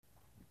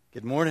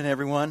Good morning,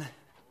 everyone.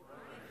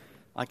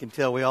 I can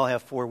tell we all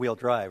have four-wheel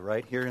drive,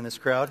 right, here in this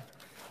crowd.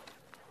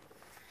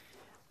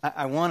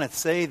 I want to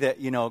say that,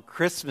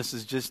 Christmas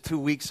is just 2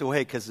 weeks away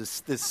because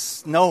this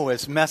snow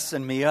is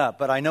messing me up.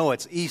 But I know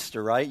it's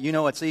Easter, right? You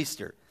know it's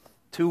Easter.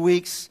 2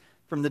 weeks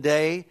from the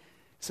day.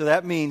 So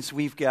that means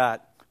we've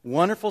got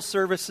wonderful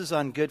services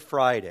on Good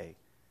Friday.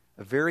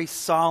 A very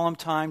solemn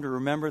time to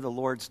remember the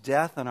Lord's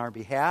death on our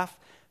behalf.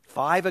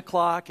 5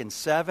 o'clock and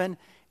 7.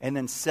 And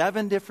then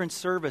 7 different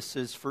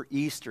services for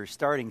Easter,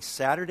 starting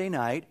Saturday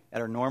night at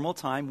our normal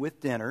time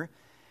with dinner.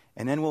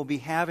 And then we'll be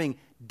having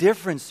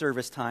different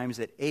service times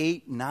at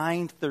 8,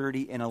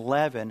 9:30, and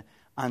 11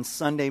 on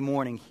Sunday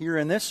morning here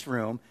in this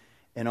room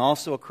and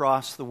also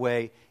across the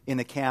way in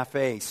the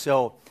cafe.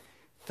 So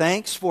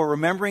thanks for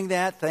remembering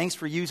that. Thanks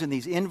for using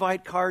these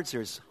invite cards.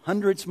 There's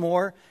hundreds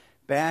more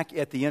back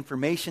at the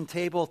information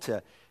table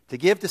to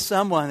give to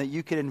someone that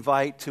you could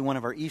invite to one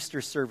of our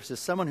Easter services,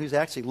 someone who's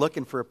actually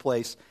looking for a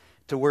place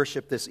to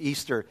worship this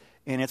Easter,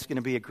 and it's going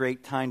to be a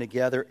great time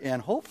together, and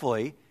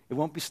hopefully it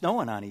won't be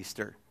snowing on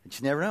Easter, but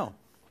you never know.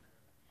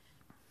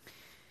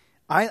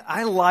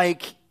 I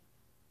like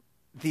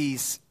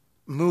these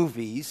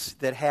movies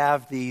that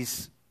have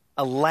these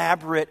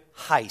elaborate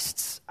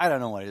heists. I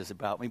don't know what it is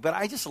about me, but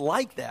I just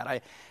like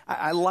that.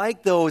 I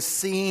like those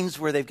scenes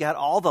where they've got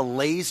all the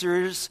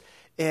lasers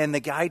and the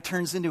guy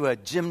turns into a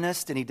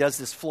gymnast and he does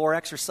this floor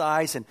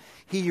exercise, and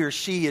he or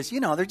she is,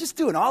 they're just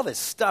doing all this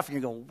stuff, and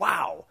you go,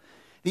 wow.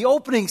 The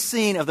opening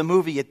scene of the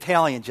movie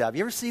Italian Job.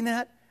 You ever seen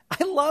that?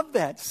 I love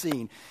that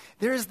scene.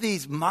 There's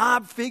these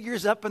mob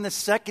figures up in the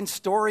second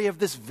story of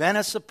this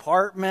Venice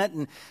apartment,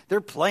 and they're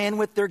playing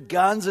with their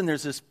guns, and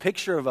there's this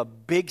picture of a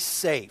big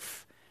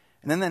safe.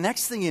 And then the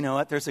next thing you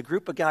know, there's a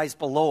group of guys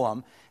below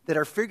them that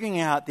are figuring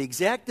out the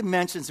exact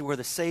dimensions of where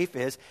the safe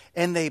is,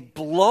 and they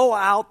blow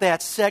out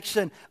that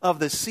section of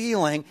the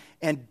ceiling,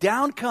 and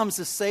down comes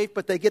the safe,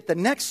 but they get the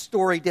next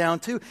story down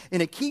too,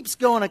 and it keeps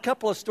going a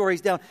couple of stories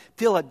down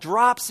till it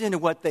drops into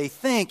what they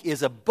think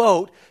is a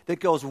boat that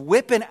goes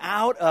whipping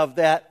out of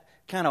that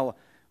kind of,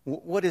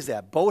 what is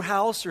that,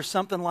 boathouse or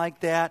something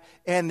like that,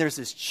 and there's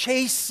this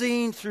chase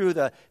scene through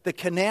the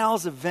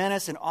canals of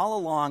Venice, and all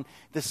along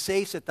the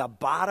safe's at the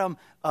bottom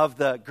of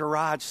the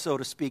garage, so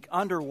to speak,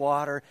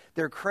 underwater.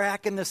 They're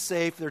cracking the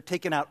safe, they're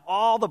taking out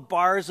all the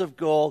bars of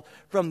gold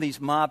from these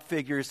mob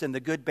figures, and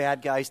the good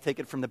bad guys take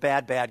it from the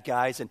bad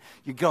guys, and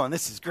you're going,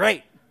 this is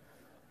great.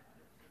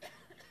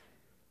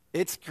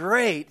 It's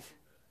great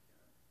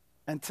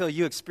until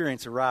you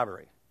experience a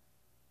robbery.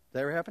 Does that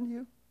ever happen to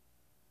you?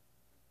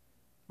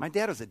 My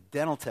dad was a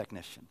dental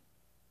technician.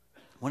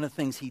 One of the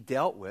things he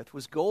dealt with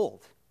was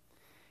gold.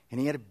 And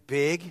he had a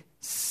big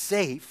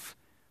safe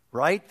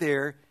right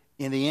there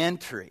in the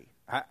entry.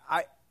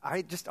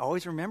 I just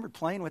always remembered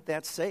playing with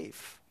that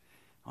safe.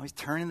 Always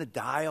turning the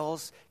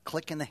dials,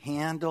 clicking the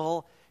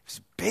handle. It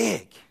was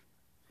big.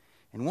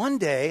 And one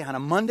day, on a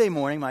Monday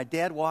morning, my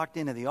dad walked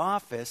into the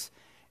office,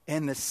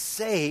 and the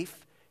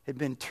safe had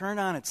been turned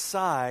on its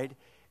side,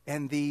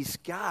 and these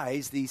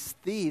guys, these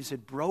thieves,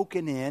 had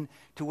broken in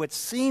to what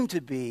seemed to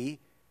be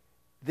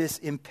this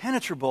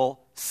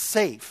impenetrable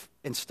safe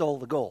and stole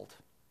the gold.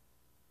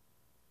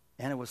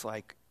 And it was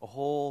like a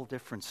whole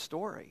different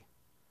story.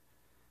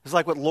 It was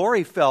like what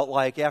Lori felt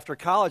like after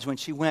college when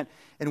she went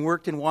and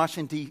worked in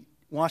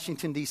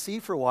Washington, D.C.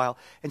 for a while,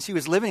 and she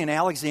was living in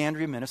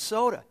Alexandria,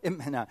 Minnesota.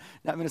 No,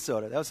 not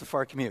Minnesota. That was a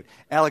far commute.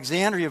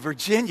 Alexandria,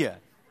 Virginia.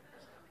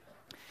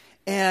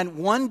 And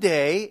one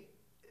day,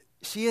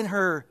 she and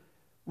her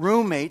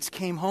roommates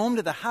came home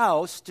to the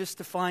house just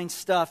to find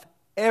stuff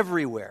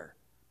everywhere.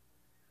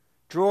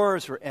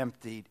 Drawers were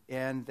emptied,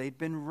 and they'd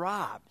been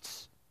robbed.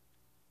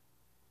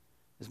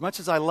 As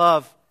much as I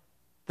love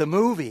the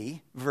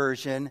movie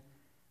version,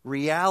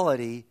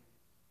 reality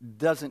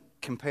doesn't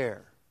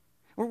compare.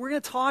 We're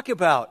going to talk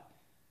about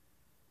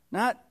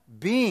not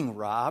being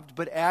robbed,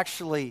 but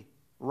actually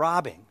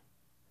robbing.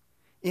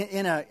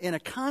 In a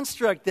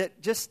construct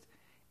that just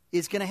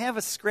is going to have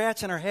us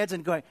scratching our heads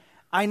and going,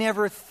 I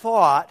never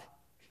thought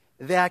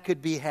that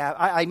could be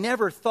I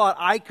never thought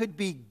I could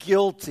be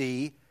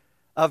guilty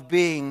of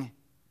being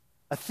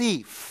a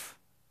thief.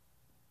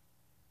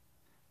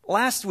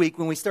 Last week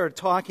when we started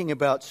talking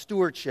about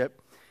stewardship,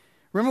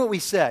 remember what we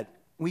said?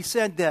 We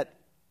said that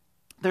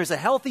there's a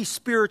healthy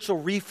spiritual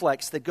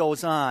reflex that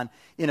goes on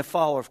in a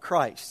follower of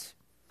Christ.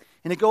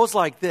 And it goes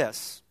like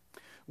this.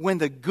 When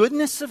the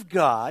goodness of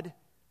God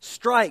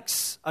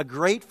strikes a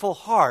grateful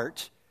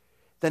heart,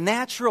 the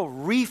natural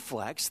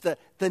reflex, the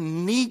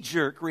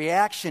knee-jerk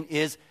reaction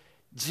is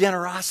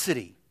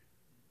generosity.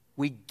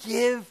 We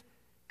give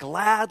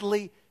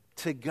gladly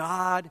to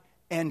God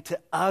and to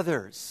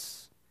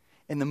others.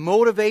 And the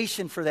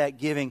motivation for that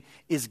giving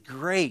is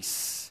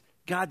grace,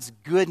 God's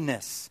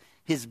goodness,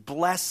 His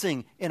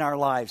blessing in our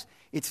lives.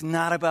 It's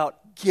not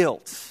about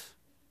guilt.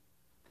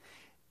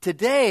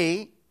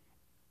 Today,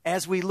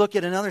 as we look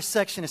at another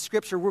section of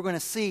Scripture, we're going to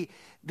see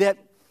that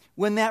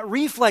when that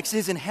reflex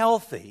isn't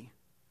healthy,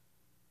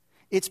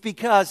 it's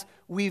because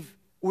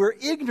we're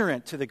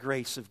ignorant to the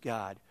grace of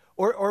God,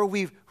 or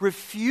we've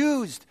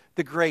refused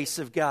the grace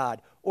of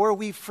God, or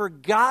we've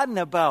forgotten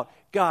about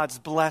God's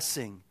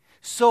blessing,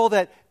 so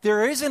that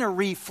there isn't a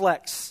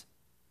reflex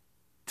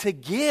to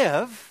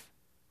give.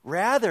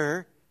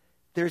 Rather,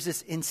 there's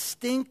this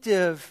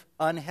instinctive,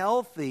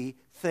 unhealthy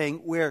thing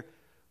where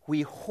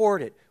we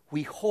hoard it,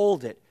 we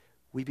hold it,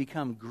 we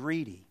become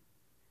greedy.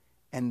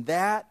 And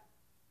that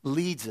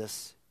leads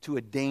us to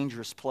a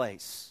dangerous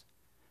place.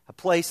 A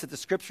place that the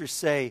Scriptures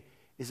say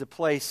is a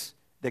place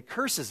that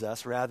curses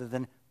us rather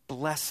than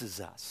blesses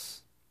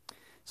us.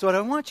 So what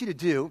I want you to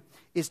do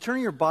is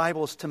turn your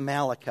Bibles to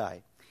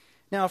Malachi.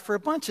 Now, for a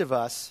bunch of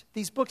us,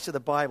 these books of the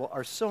Bible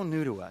are so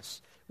new to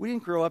us. We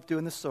didn't grow up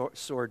doing the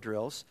sword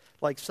drills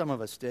like some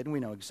of us did, and we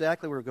know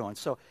exactly where we're going.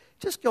 So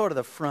just go to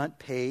the front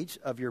page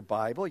of your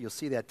Bible. You'll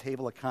see that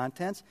table of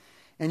contents,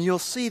 and you'll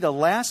see the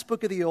last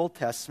book of the Old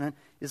Testament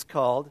is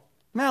called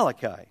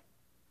Malachi.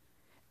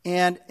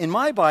 And in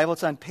my Bible,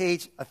 it's on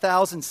page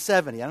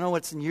 1070. I don't know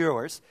what's in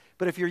yours,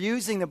 but if you're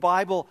using the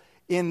Bible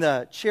in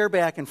the chair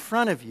back in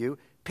front of you,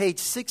 page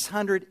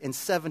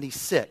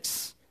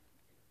 676.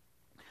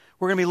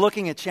 We're going to be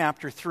looking at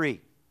chapter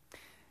 3.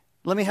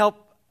 Let me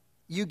help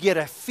you get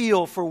a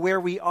feel for where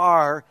we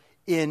are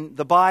in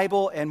the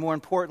Bible and, more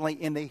importantly,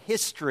 in the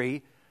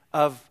history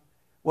of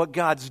what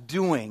God's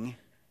doing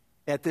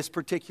at this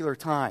particular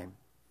time.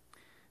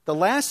 The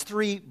last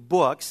three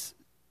books,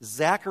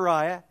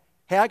 Zechariah,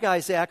 Haggai,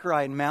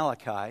 Zechariah, and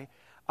Malachi,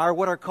 are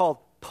what are called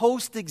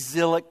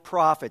post-exilic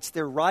prophets.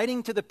 They're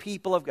writing to the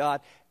people of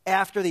God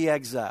after the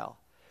exile.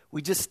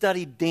 We just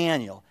studied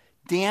Daniel.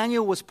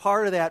 Daniel was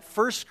part of that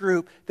first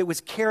group that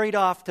was carried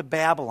off to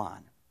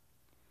Babylon.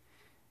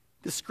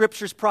 The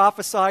Scriptures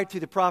prophesied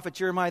through the prophet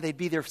Jeremiah they'd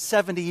be there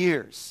 70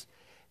 years.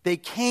 They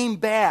came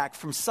back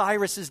from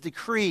Cyrus's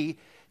decree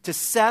to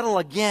settle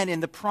again in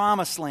the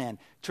Promised Land,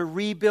 to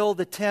rebuild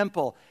the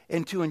temple,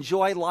 and to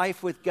enjoy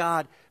life with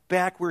God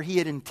back where He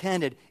had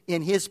intended,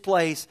 in His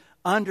place,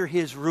 under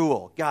His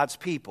rule, God's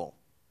people.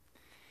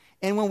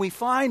 And when we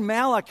find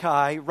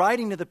Malachi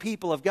writing to the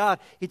people of God,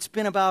 it's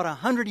been about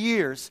 100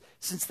 years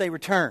since they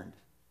returned.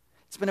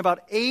 It's been about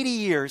 80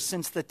 years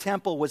since the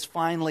temple was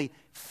finally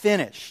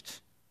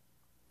finished.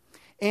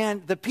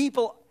 And the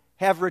people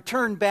have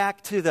returned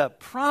back to the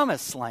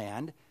Promised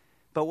Land,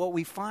 but what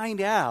we find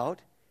out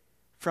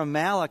from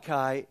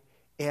Malachi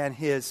and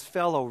his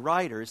fellow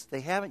writers,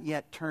 they haven't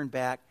yet turned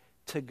back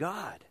to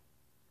God.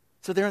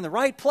 So they're in the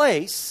right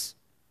place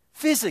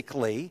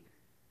physically,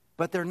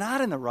 but they're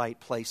not in the right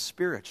place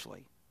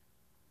spiritually.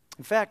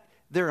 In fact,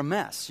 they're a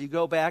mess. You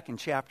go back in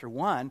chapter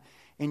 1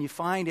 and you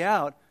find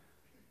out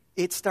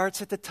it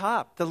starts at the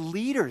top. The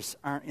leaders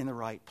aren't in the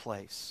right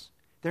place.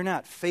 They're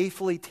not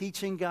faithfully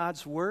teaching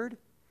God's word,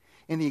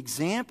 and the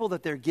example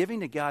that they're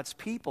giving to God's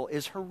people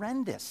is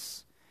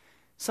horrendous.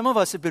 Some of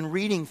us have been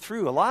reading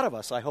through, a lot of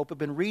us, I hope, have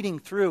been reading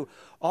through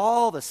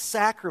all the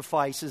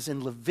sacrifices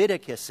in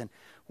Leviticus. And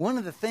one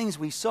of the things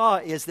we saw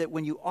is that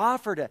when you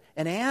offered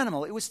an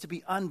animal, it was to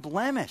be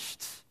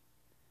unblemished.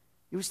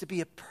 It was to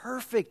be a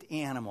perfect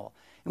animal.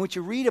 And what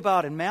you read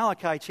about in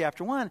Malachi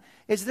chapter 1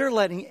 is they're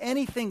letting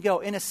anything go.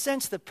 In a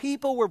sense, the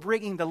people were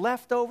bringing the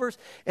leftovers,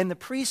 and the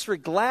priests were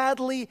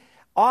gladly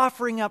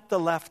offering up the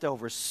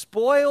leftovers.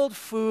 Spoiled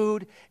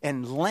food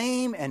and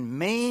lame and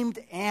maimed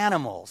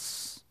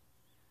animals.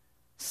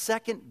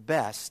 Second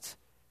best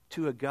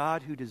to a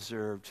God who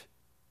deserved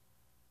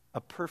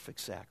a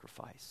perfect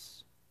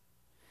sacrifice.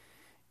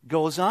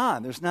 Goes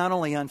on. There's not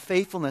only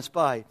unfaithfulness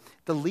by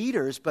the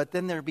leaders, but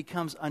then there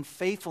becomes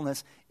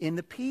unfaithfulness in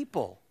the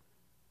people.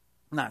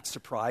 Not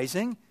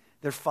surprising.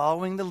 They're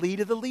following the lead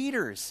of the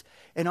leaders.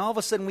 And all of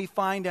a sudden we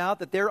find out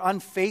that their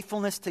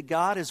unfaithfulness to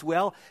God as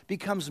well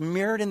becomes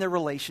mirrored in their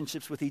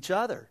relationships with each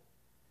other.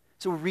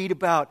 So we read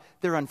about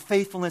their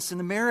unfaithfulness in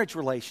the marriage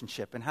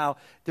relationship and how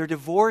they're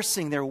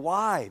divorcing their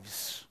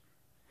wives.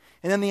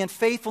 And then the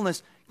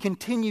unfaithfulness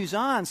continues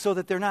on so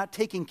that they're not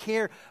taking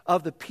care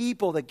of the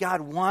people that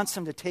God wants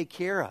them to take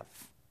care of.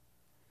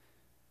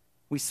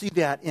 We see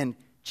that in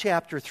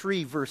chapter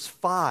 3, verse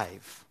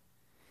 5.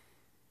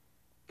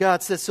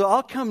 God says, "So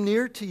I'll come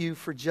near to you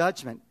for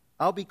judgment.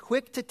 I'll be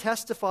quick to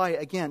testify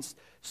against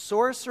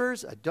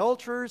sorcerers,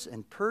 adulterers,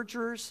 and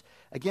perjurers,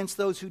 against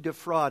those who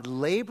defraud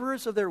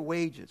laborers of their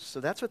wages."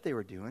 So that's what they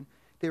were doing.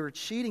 They were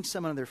cheating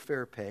someone of their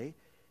fair pay.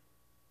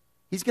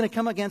 He's going to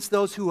come against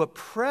those who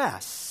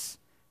oppress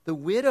the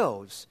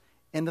widows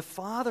and the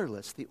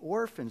fatherless, the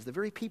orphans, the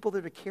very people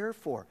they're to care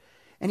for.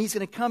 And he's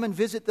going to come and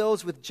visit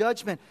those with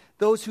judgment,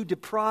 those who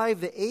deprive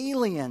the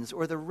aliens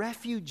or the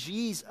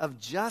refugees of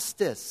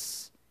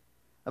justice,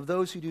 of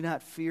those who do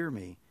not fear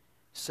me,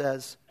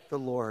 says the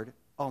Lord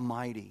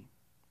Almighty.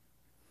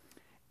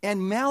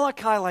 And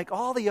Malachi, like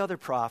all the other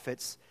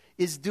prophets,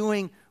 is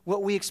doing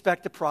what we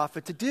expect a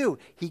prophet to do.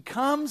 He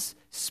comes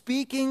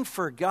speaking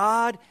for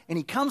God, and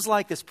he comes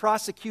like this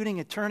prosecuting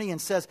attorney and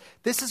says,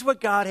 this is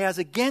what God has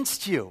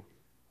against you.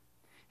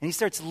 And he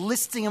starts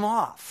listing them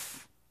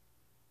off.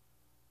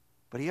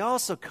 But he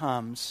also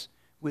comes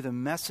with a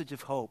message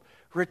of hope.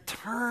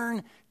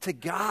 Return to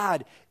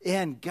God,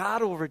 and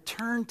God will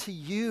return to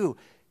you.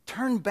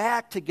 Turn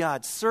back to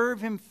God.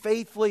 Serve Him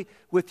faithfully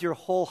with your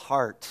whole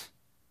heart.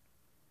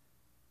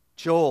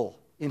 Joel,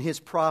 in his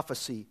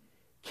prophecy,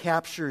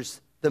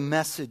 captures the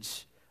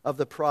message of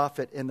the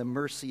prophet and the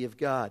mercy of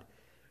God,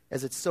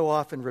 as it's so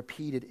often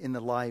repeated in the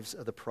lives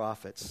of the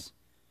prophets.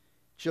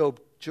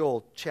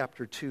 Joel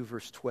chapter 2,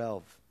 verse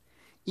 12.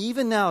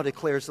 Even now,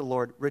 declares the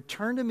Lord,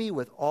 return to me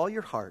with all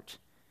your heart,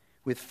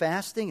 with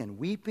fasting and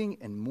weeping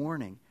and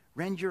mourning.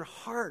 Rend your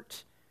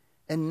heart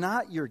and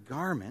not your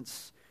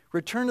garments.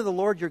 Return to the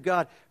Lord your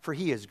God, for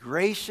He is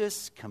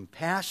gracious,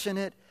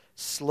 compassionate,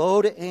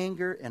 slow to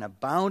anger, and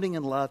abounding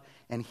in love,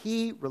 and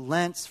He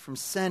relents from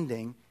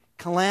sending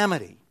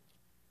calamity.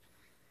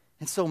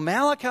 And so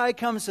Malachi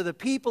comes to the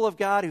people of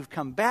God who've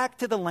come back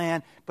to the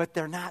land, but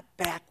they're not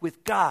back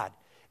with God.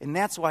 And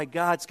that's why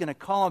God's going to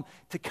call them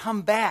to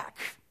come back.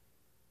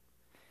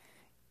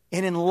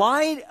 And in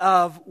light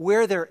of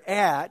where they're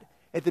at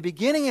the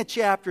beginning of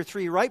chapter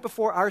 3, right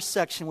before our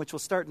section, which will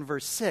start in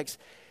verse 6,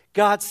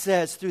 God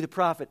says through the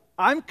prophet,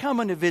 I'm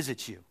coming to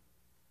visit you.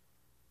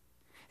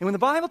 And when the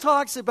Bible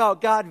talks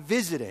about God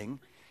visiting,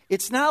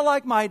 it's not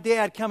like my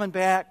dad coming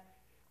back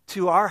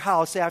to our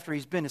house after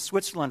he's been to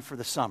Switzerland for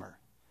the summer.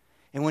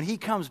 And when he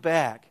comes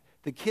back,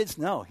 the kids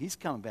know he's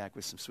coming back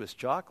with some Swiss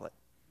chocolate.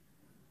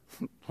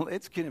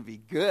 It's going to be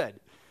good.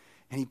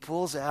 And he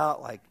pulls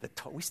out like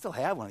we still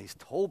have one of these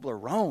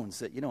Toblerones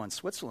that, in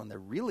Switzerland, they're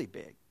really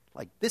big,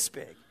 like this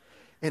big.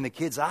 And the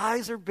kids'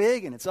 eyes are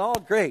big, and it's all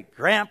great.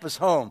 Grandpa's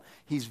home.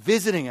 He's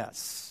visiting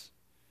us.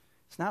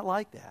 It's not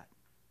like that.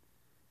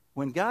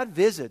 When God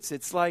visits,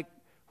 it's like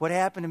what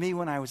happened to me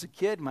when I was a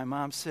kid. My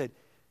mom said,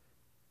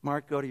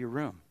 Mark, go to your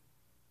room.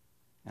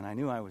 And I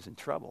knew I was in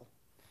trouble.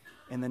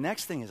 And the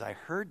next thing is I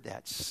heard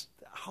that.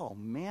 Oh,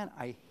 man,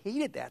 I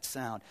hated that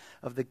sound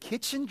of the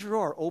kitchen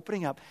drawer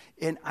opening up.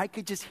 And I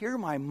could just hear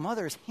my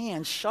mother's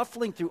hand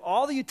shuffling through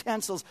all the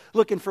utensils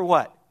looking for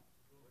what?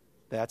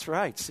 That's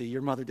right. See,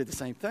 your mother did the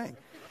same thing.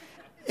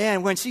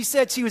 And when she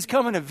said she was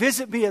coming to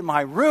visit me in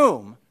my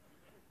room,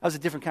 that was a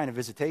different kind of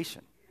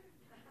visitation.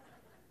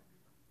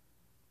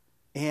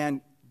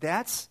 And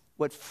that's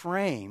what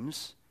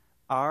frames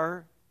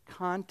our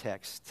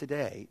context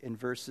today in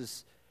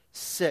verses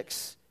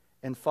 6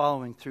 and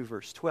following through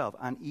verse 12.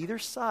 On either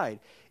side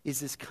is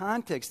this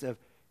context of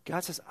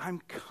God says, I'm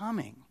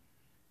coming.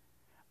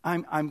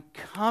 I'm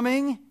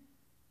coming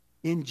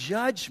in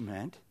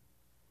judgment,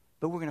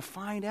 but we're going to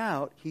find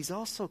out He's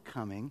also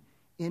coming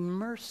in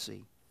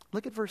mercy.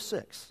 Look at verse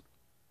 6.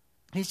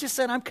 He's just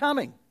said, I'm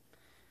coming.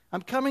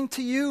 I'm coming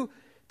to you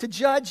to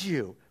judge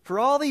you for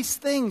all these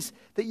things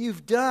that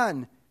you've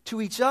done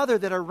to each other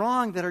that are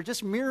wrong, that are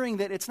just mirroring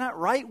that it's not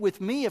right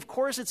with me. Of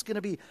course it's going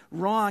to be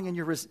wrong in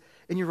your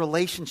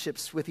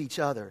relationships with each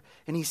other.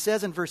 And he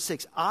says in verse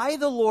 6, I,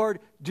 the Lord,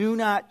 do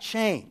not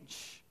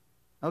change.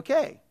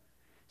 Okay.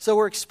 So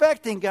we're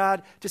expecting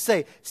God to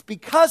say, it's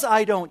because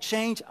I don't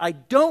change, I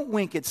don't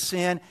wink at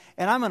sin,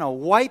 and I'm going to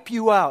wipe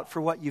you out for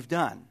what you've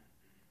done.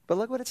 But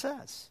look what it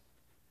says.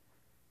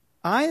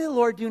 I, the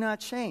Lord, do not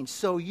change.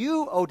 So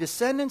you, O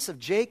descendants of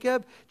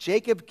Jacob,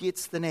 Jacob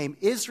gets the name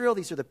Israel.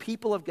 These are the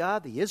people of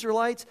God, the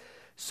Israelites.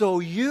 So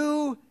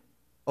you,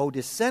 O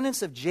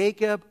descendants of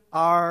Jacob,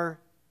 are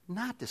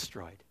not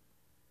destroyed.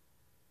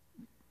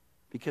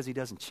 Because He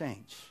doesn't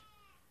change.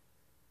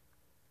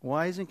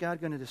 Why isn't God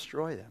going to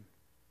destroy them?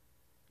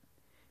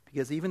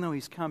 Because even though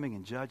He's coming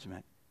in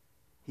judgment,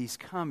 He's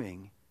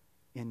coming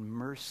in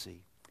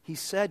mercy. He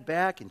said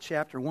back in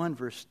chapter 1,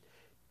 verse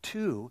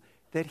 2,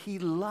 that He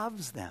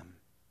loves them.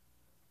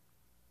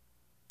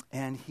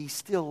 And He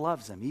still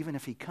loves them. Even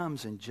if He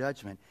comes in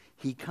judgment,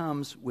 He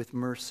comes with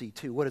mercy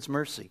too. What is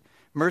mercy?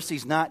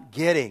 Mercy's not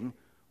getting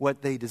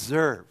what they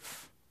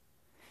deserve.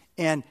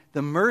 And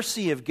the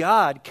mercy of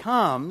God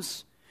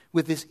comes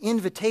with this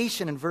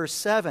invitation in verse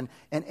 7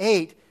 and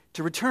 8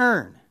 to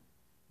return.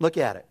 Look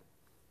at it.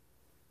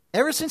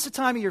 Ever since the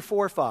time of your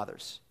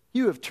forefathers,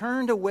 you have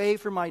turned away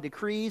from my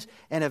decrees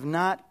and have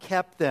not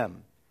kept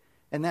them.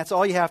 And that's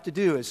all you have to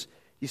do is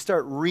you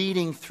start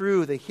reading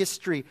through the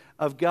history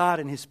of God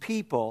and His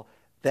people.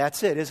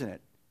 That's it, isn't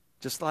it?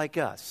 Just like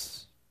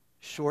us.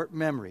 Short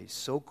memories,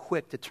 so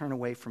quick to turn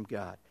away from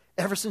God.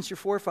 Ever since your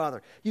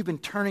forefather, you've been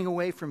turning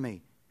away from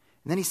me.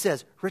 And then He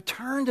says,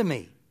 return to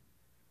me,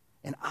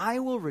 and I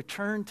will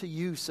return to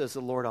you, says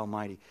the Lord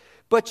Almighty.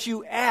 But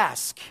you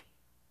ask,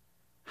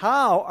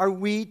 how are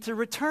we to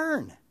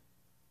return?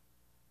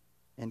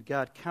 And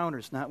God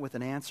counters not with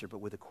an answer, but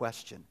with a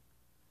question.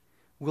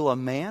 Will a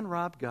man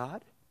rob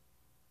God?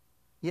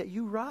 Yet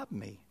you rob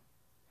me.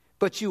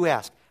 But you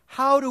ask,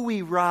 how do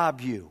we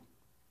rob you?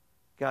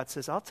 God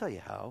says, I'll tell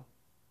you how.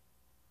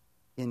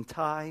 In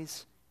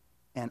tithes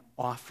and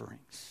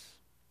offerings.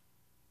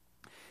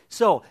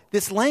 So,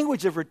 this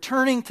language of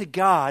returning to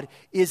God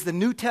is the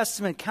New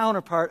Testament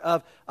counterpart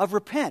of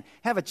repent.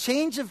 Have a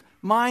change of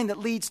mind that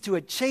leads to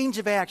a change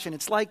of action.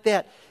 It's like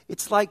that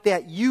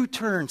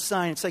U-turn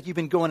sign. It's like you've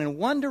been going in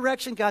one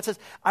direction. God says,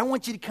 I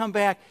want you to come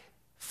back,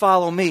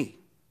 follow me.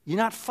 You're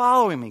not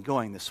following me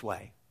going this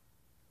way.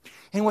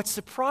 And what's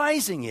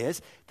surprising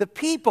is the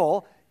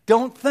people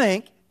don't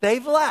think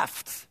they've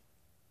left.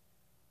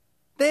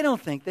 They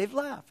don't think they've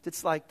left.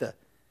 It's like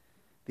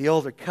the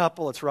older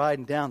couple that's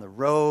riding down the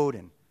road,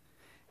 and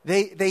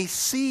they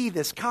see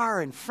this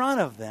car in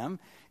front of them,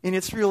 and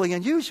it's really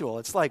unusual.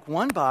 It's like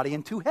one body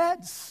and two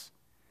heads.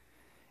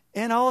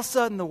 And all of a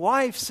sudden the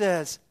wife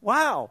says,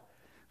 wow,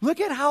 look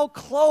at how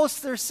close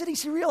they're sitting.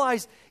 She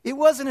realized it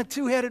wasn't a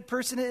two-headed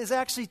person. It is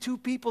actually two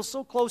people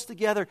so close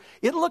together,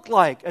 it looked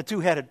like a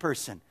two-headed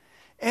person.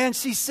 And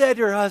she said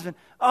to her husband,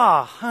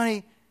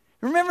 honey,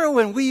 remember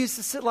when we used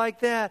to sit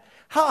like that?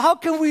 How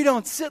come we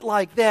don't sit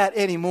like that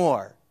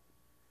anymore?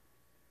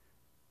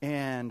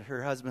 And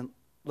her husband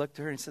looked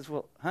at her and says,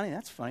 well, honey,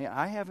 that's funny.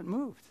 I haven't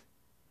moved.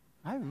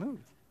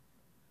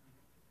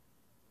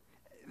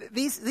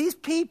 These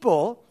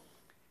people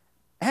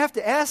have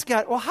to ask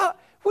God, well,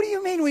 what do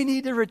you mean we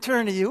need to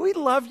return to you? We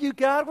love you,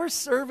 God. We're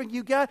serving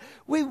you, God.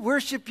 We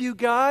worship you,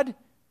 God.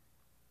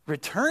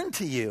 Return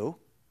to you?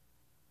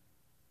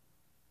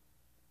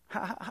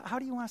 How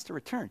do you want us to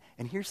return?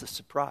 And here's the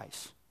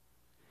surprise.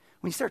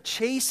 When you start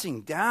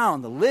chasing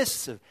down the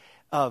lists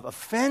of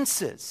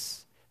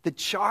offenses, the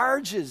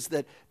charges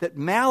that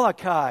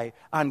Malachi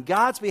on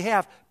God's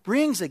behalf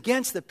brings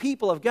against the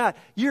people of God,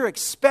 you're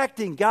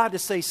expecting God to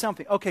say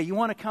something. Okay, you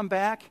want to come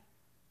back?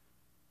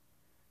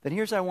 Then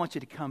here's how I want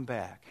you to come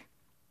back.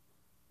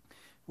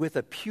 With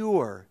a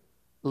pure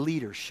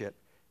leadership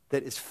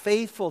that is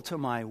faithful to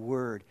my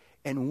word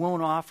and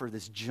won't offer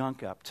this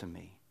junk up to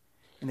me.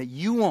 And that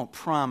you won't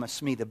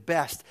promise me the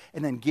best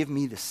and then give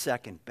me the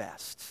second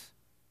best.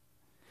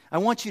 I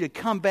want you to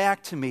come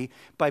back to me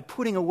by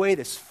putting away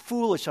this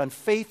foolish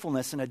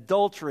unfaithfulness and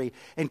adultery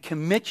and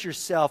commit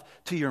yourself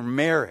to your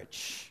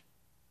marriage.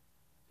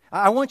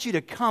 I want you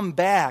to come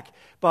back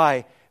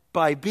by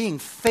being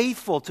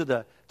faithful to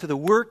the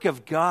work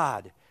of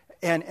God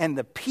and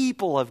the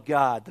people of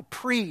God, the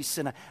priests.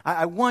 And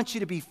I want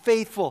you to be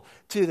faithful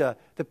to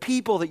the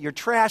people that you're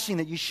trashing,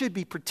 that you should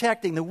be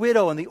protecting, the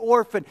widow and the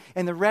orphan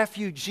and the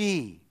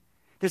refugee.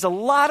 There's a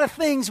lot of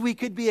things we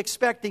could be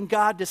expecting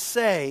God to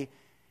say.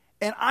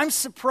 And I'm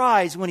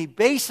surprised when he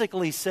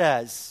basically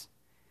says,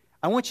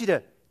 I want you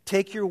to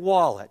take your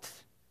wallet,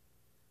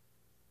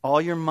 all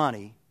your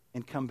money,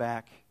 and come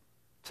back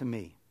to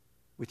me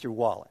with your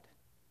wallet,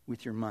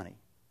 with your money.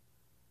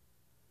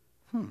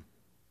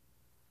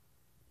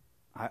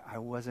 I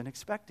wasn't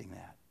expecting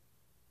that.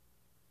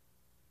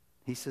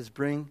 He says,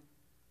 bring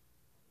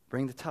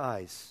the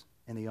tithes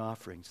and the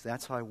offerings.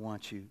 That's how I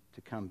want you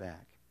to come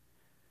back.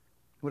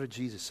 What did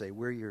Jesus say?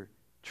 Where your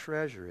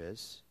treasure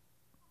is,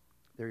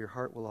 there your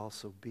heart will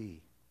also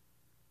be.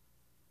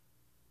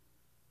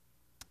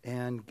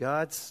 And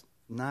God's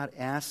not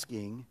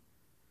asking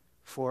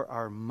for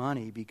our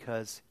money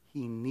because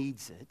he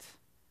needs it.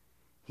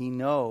 He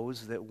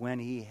knows that when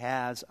he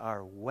has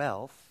our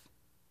wealth,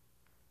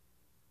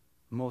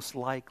 most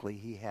likely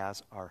he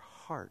has our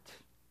heart.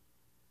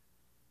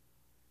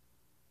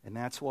 And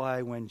that's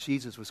why when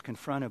Jesus was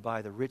confronted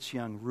by the rich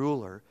young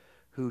ruler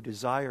who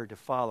desired to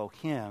follow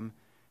him,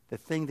 the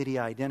thing that he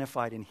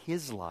identified in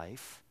his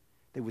life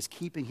that was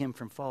keeping him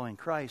from following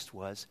Christ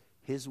was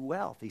his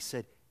wealth. He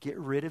said, get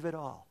rid of it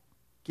all.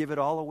 Give it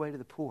all away to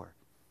the poor,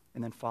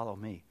 and then follow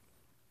me.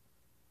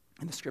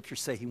 And the scriptures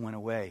say he went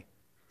away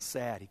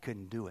sad. He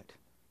couldn't do it.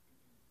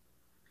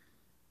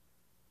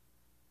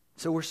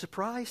 So we're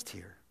surprised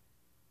here.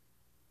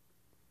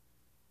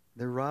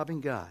 They're robbing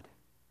God.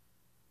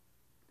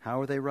 How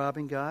are they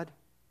robbing God?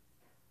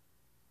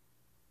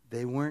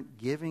 They weren't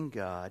giving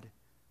God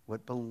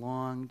what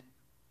belonged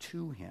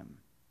to him.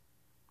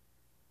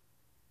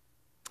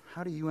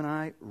 How do you and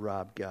I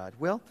rob God?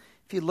 Well,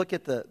 if you look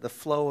at the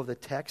flow of the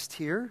text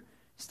here,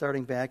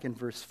 starting back in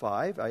verse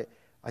 5,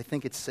 I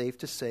think it's safe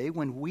to say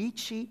when we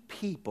cheat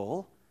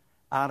people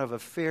out of a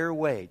fair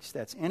wage,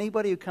 that's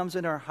anybody who comes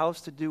into our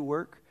house to do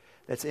work,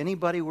 that's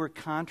anybody we're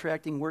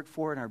contracting work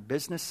for in our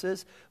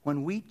businesses,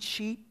 when we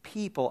cheat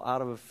people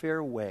out of a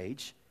fair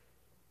wage,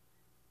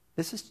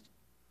 this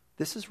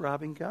is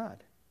robbing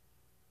God.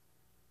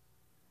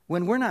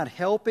 When we're not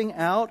helping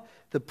out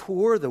the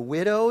poor, the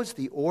widows,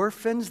 the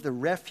orphans, the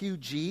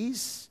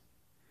refugees,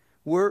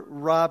 we're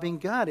robbing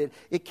God.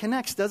 It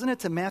connects, doesn't it,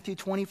 to Matthew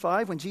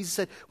 25 when Jesus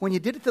said, when you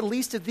did it to the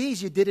least of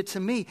these, you did it to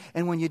me.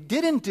 And when you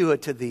didn't do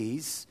it to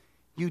these,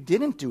 you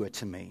didn't do it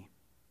to me.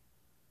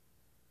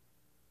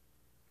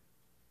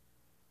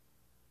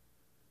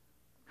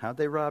 How'd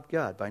they rob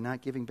God? By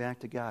not giving back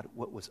to God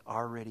what was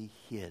already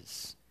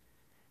his.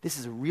 This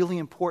is a really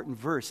important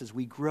verse as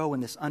we grow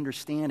in this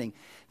understanding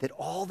that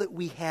all that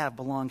we have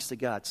belongs to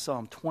God.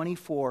 Psalm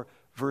 24,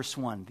 verse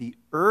 1. The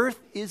earth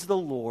is the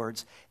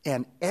Lord's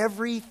and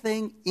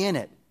everything in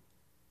it.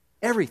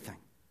 Everything.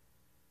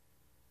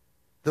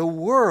 The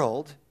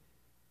world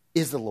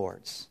is the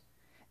Lord's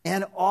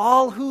and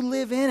all who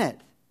live in it.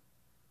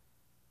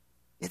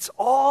 It's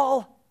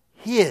all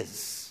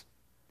his.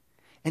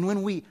 And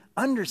when we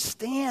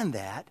understand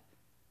that,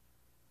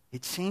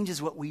 it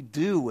changes what we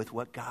do with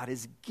what God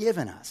has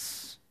given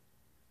us.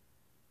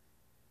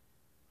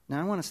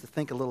 Now, I want us to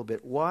think a little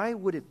bit. Why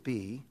would it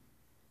be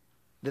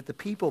that the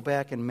people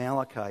back in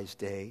Malachi's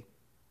day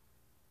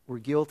we're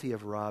guilty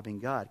of robbing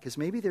God. Because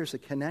maybe there's a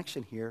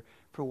connection here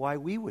for why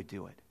we would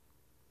do it.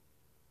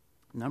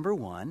 Number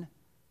one,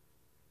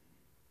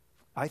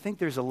 I think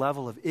there's a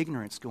level of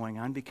ignorance going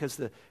on because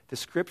the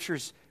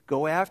Scriptures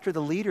go after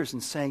the leaders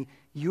and saying,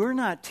 you're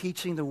not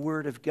teaching the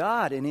Word of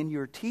God, and in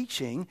your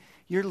teaching,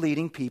 you're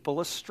leading people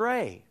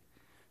astray.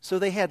 So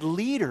they had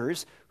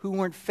leaders who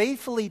weren't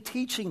faithfully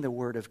teaching the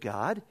Word of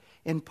God,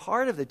 and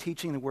part of the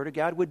teaching the Word of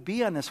God would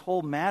be on this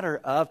whole matter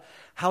of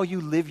how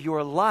you live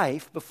your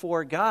life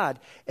before God.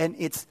 And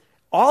it's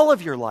all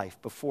of your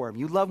life before Him.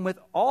 You love Him with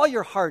all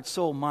your heart,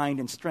 soul, mind,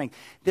 and strength.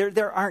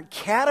 There aren't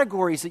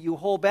categories that you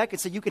hold back and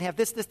say, you can have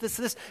this,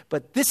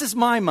 but this is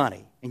my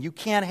money, and you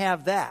can't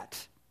have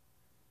that.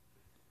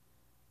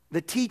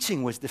 The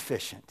teaching was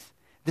deficient.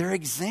 Their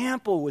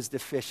example was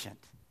deficient.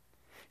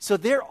 So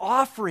they're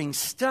offering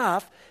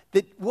stuff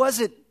that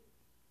wasn't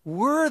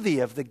worthy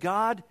of the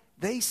God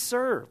they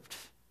served.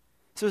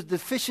 So there's a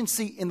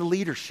deficiency in the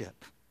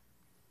leadership.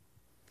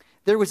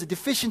 There was a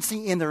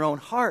deficiency in their own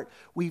heart.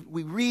 We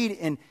read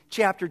in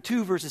chapter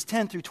 2, verses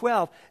 10 through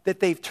 12, that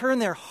they've turned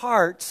their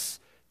hearts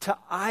to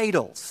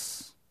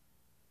idols.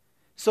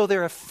 So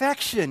their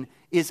affection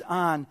is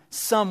on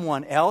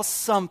someone else,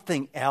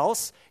 something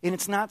else, and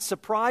it's not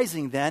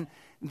surprising then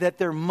that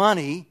their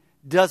money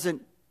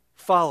doesn't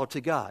follow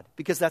to God,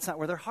 because that's not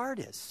where their heart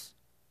is.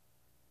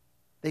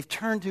 They've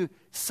turned to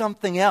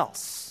something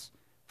else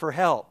for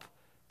help.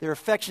 Their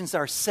affections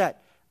are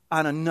set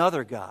on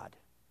another God.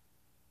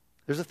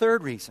 There's a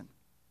third reason.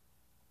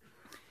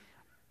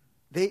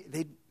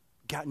 They'd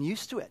gotten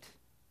used to it.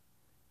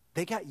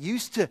 They got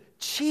used to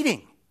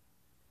cheating.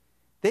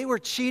 They were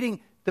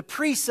cheating the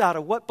priests out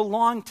of what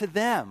belonged to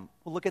them.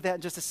 We'll look at that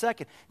in just a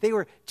second. They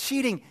were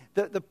cheating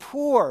the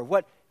poor,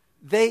 what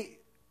they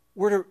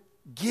were to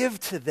give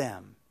to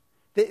them.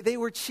 They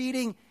were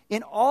cheating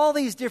in all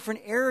these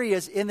different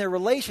areas in their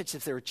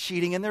relationships. They were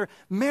cheating in their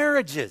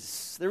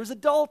marriages. There was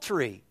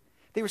adultery.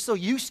 They were so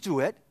used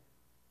to it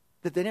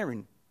that they never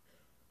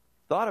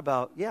thought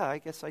about, yeah, I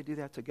guess I do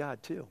that to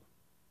God too.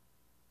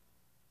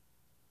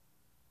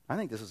 I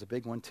think this is a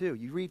big one too.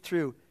 You read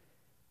through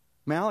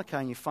Malachi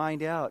and you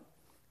find out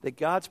that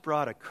God's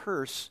brought a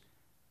curse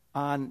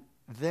on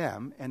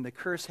them, and the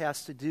curse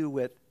has to do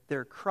with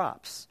their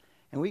crops.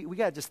 And we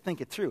got to just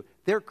think it through.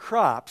 Their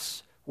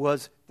crops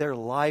was their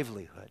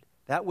livelihood.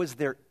 That was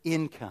their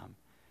income.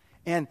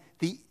 And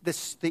the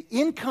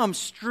income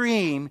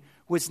stream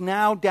was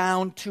now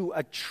down to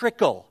a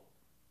trickle.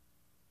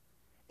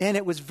 And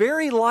it was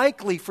very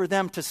likely for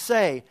them to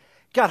say,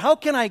 God, how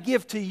can I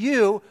give to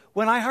you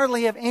when I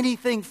hardly have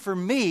anything for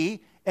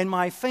me and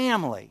my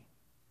family?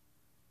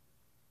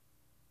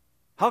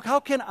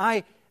 How can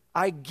I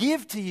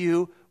give to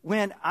you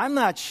when I'm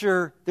not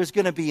sure there's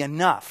going to be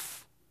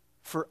enough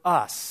for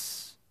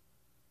us?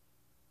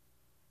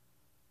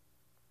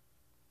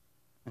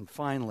 And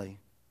finally,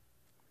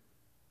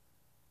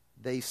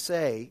 they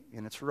say,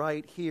 and it's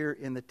right here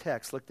in the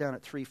text, look down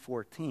at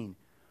 3:14,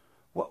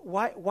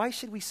 why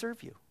should we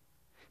serve you?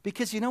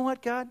 Because you know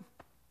what, God?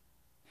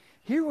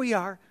 Here we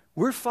are,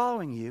 we're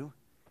following you,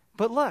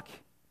 but look,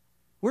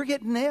 we're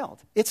getting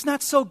nailed. It's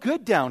not so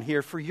good down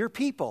here for your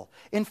people.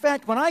 In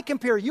fact, when I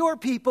compare your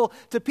people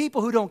to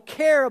people who don't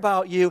care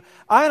about you,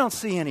 I don't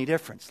see any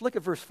difference. Look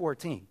at verse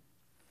 14.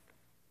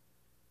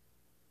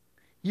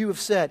 You have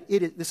said,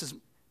 this is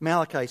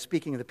Malachi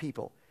speaking of the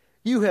people.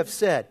 You have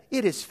said,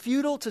 it is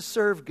futile to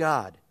serve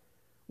God.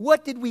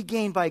 What did we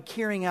gain by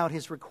carrying out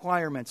His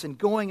requirements and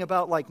going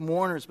about like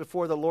mourners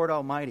before the Lord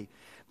Almighty?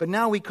 But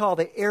now we call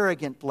the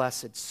arrogant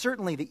blessed.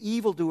 Certainly the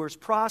evildoers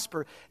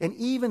prosper, and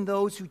even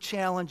those who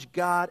challenge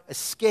God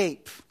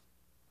escape.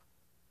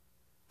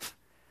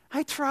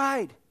 I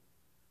tried.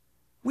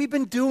 We've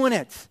been doing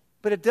it,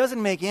 but it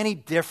doesn't make any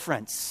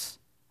difference.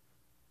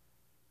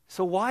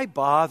 So why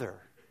bother?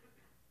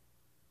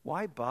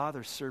 Why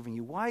bother serving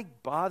you? Why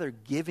bother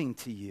giving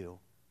to you?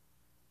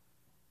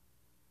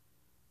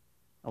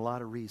 A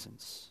lot of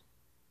reasons.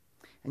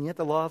 And yet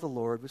the law of the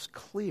Lord was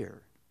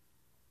clear.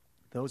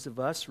 Those of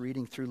us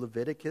reading through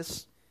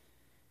Leviticus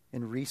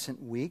in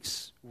recent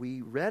weeks,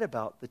 we read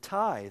about the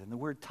tithe. And the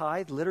word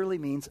tithe literally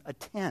means a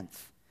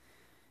tenth.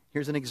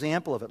 Here's an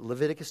example of it.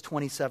 Leviticus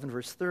 27,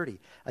 verse 30.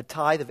 A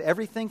tithe of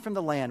everything from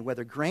the land,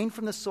 whether grain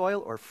from the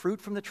soil or fruit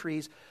from the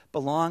trees,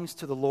 belongs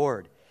to the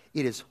Lord.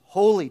 It is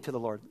holy to the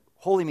Lord.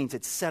 Holy means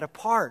it's set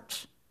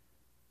apart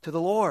to the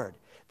Lord.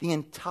 The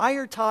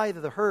entire tithe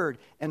of the herd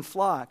and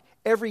flock,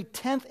 every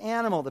 10th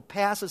animal that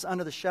passes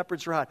under the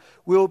shepherd's rod,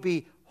 will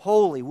be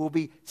holy, will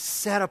be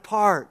set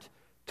apart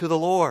to the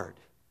Lord.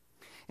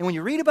 And when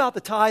you read about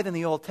the tithe in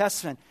the Old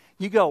Testament,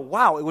 you go,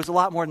 wow, it was a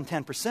lot more than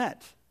 10%.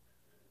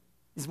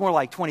 It's more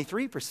like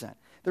 23%.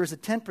 There was a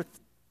 10%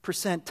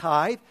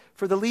 tithe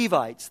for the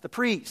Levites, the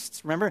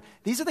priests. Remember,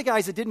 these are the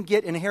guys that didn't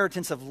get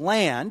inheritance of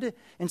land,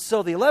 and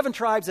so the 11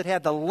 tribes that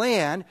had the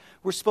land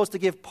were supposed to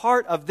give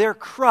part of their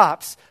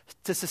crops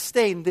to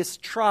sustain this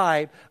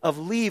tribe of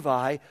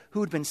Levi who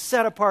had been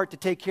set apart to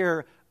take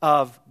care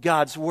of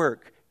God's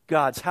work,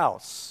 God's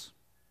house.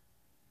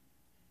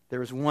 There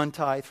was one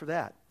tithe for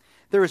that.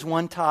 There is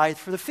one tithe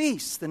for the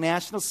feasts, the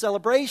national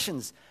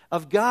celebrations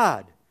of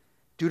God.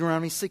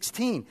 Deuteronomy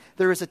 16.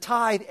 There is a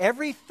tithe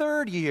every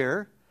third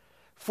year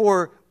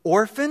for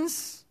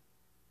orphans,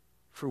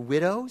 for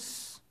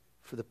widows,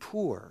 for the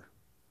poor,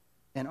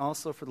 and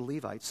also for the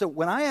Levites. So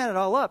when I add it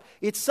all up,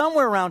 it's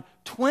somewhere around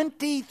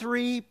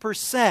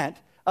 23%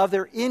 of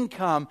their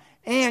income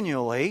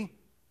annually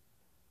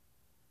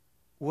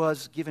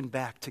was given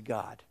back to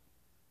God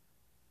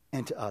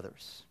and to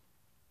others.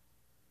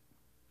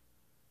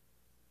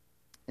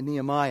 And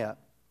Nehemiah,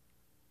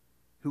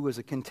 who was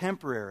a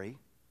contemporary,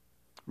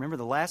 remember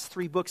the last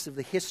three books of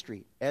the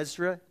history,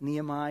 Ezra,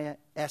 Nehemiah,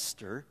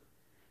 Esther,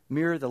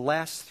 mirror the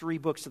last three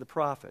books of the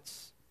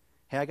prophets.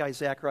 Haggai,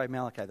 Zechariah,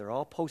 Malachi. They're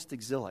all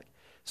post-exilic.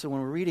 So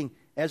when we're reading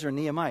Ezra and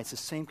Nehemiah, it's the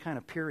same kind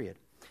of period.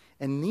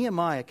 And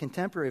Nehemiah,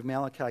 contemporary of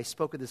Malachi,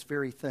 spoke of this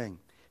very thing.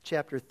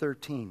 Chapter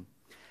 13.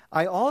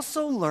 I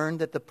also learned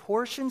that the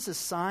portions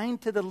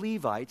assigned to the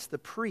Levites, the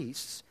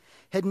priests,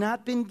 had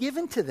not been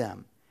given to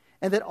them,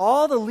 and that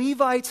all the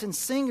Levites and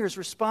singers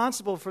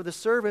responsible for the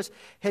service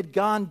had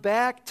gone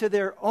back to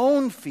their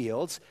own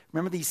fields.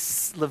 Remember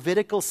these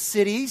Levitical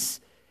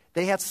cities?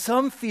 They had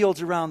some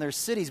fields around their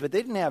cities, but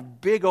they didn't have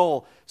big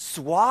old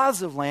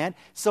swaths of land.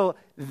 So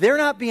they're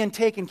not being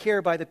taken care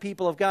of by the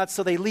people of God,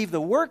 so they leave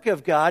the work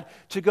of God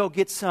to go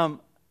get some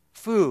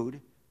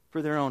food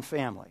for their own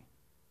family.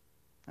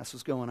 That's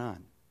what's going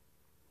on.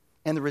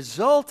 And the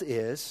result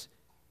is,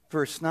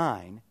 verse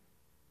 9,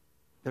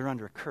 they're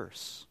under a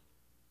curse.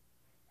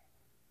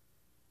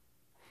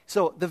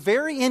 So the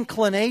very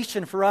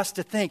inclination for us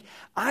to think,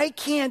 I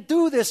can't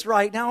do this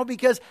right now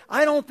because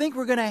I don't think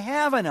we're going to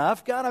have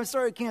enough. God, I'm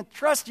sorry, I can't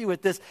trust you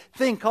with this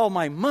thing called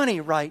my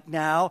money right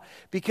now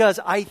because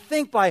I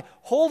think by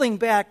holding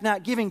back,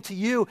 not giving to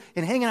you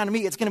and hanging on to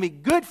me, it's going to be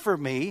good for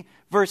me.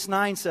 Verse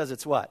 9 says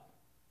it's what?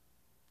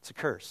 It's a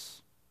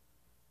curse.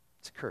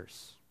 It's a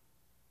curse.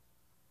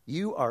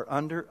 You are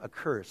under a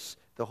curse,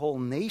 the whole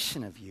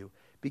nation of you,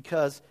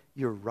 because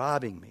you're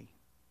robbing me.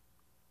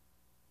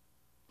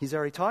 He's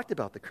already talked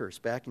about the curse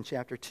back in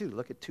chapter 2.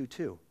 Look at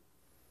 2:2.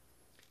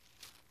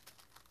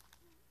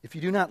 If you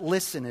do not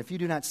listen, if you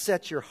do not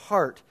set your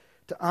heart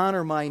to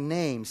honor my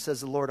name, says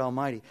the Lord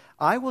Almighty,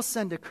 I will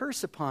send a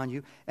curse upon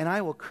you, and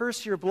I will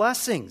curse your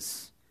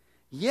blessings.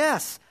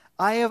 Yes,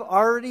 I have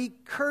already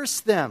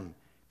cursed them,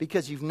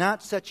 because you've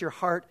not set your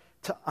heart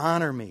to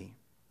honor me.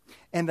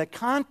 And the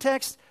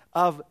context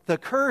of the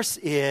curse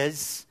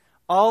is,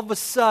 all of a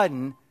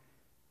sudden,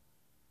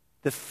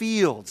 the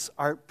fields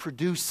are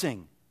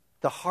producing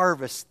the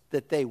harvest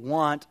that they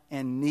want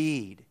and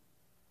need.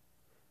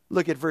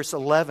 Look at verse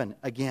 11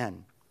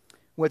 again.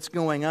 What's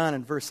going on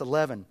in verse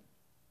 11?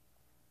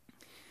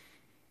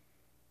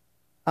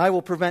 I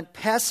will prevent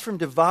pests from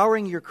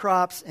devouring your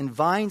crops, and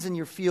vines in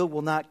your field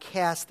will not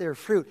cast their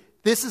fruit.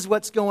 This is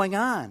what's going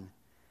on.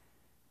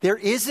 There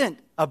isn't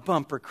a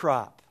bumper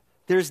crop.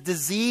 There's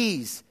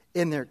disease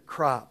in their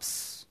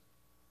crops.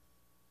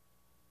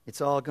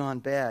 It's all gone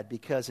bad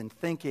because in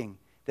thinking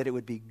that it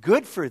would be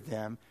good for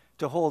them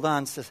to hold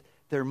on to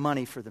their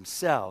money for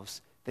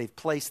themselves, they've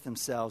placed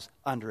themselves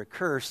under a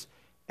curse,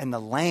 and the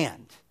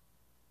land,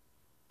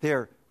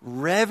 their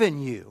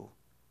revenue,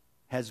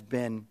 has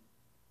been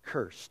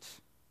cursed.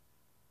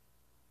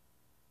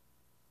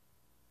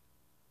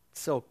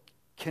 So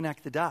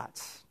connect the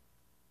dots.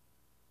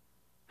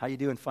 How you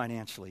doing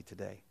financially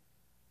today?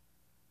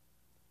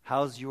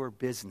 How's your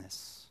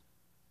business?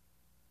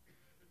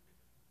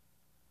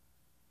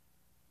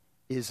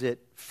 Is it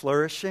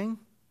flourishing?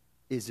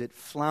 Is it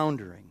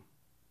floundering?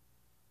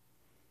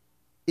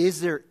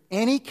 Is there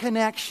any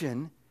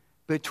connection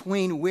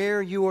between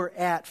where you are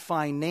at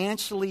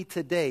financially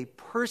today,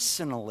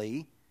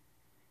 personally,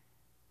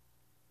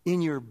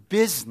 in your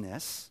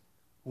business,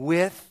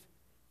 with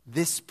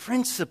this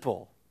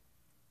principle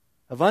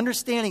of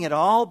understanding it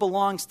all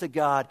belongs to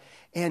God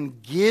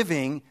and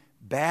giving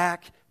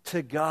back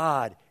to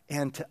God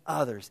and to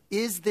others?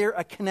 Is there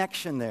a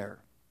connection there?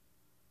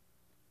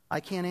 I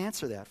can't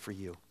answer that for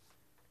you.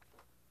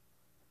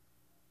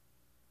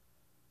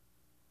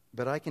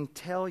 But I can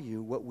tell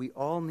you what we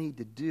all need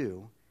to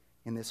do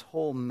in this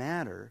whole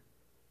matter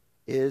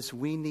is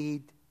we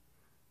need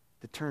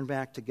to turn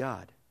back to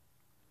God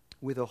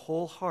with a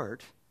whole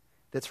heart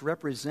that's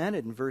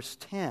represented in verse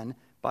 10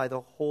 by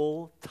the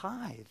whole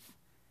tithe.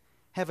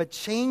 Have a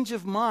change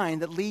of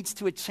mind that leads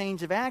to a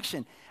change of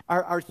action.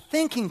 Our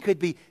thinking could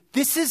be,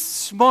 this is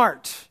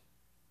smart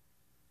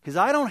because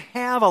I don't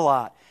have a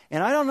lot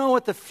and I don't know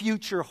what the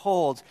future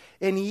holds.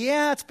 And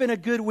yeah, it's been a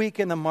good week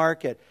in the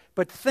market,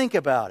 but think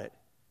about it.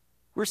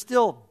 We're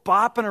still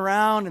bopping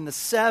around in the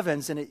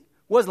 7s, and it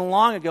wasn't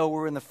long ago we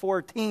were in the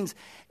 14s,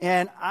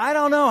 and I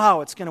don't know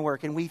how it's going to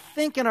work. And we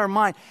think in our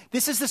mind,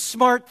 this is the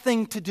smart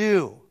thing to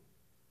do,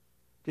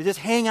 to just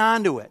hang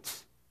on to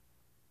it.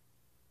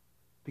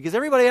 Because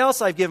everybody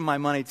else I've given my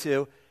money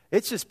to,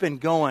 it's just been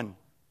going,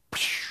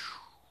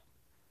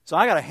 so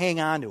I got to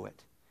hang on to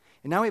it.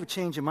 And now we have a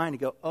change of mind to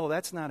go, oh,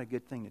 that's not a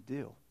good thing to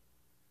do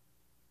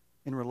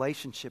in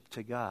relationship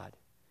to God,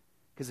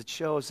 because it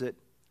shows that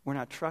we're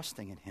not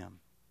trusting in Him.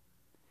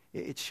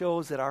 It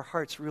shows that our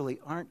hearts really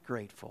aren't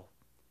grateful.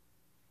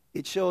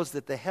 It shows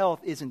that the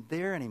health isn't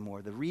there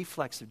anymore, the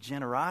reflex of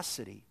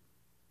generosity.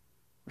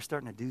 We're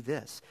starting to do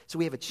this. So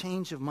we have a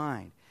change of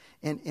mind.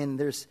 And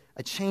there's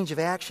a change of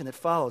action that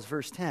follows.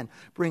 Verse 10,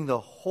 bring the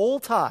whole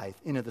tithe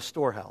into the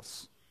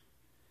storehouse,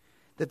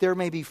 that there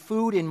may be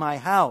food in my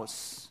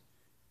house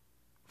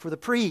for the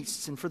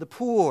priests and for the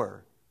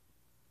poor.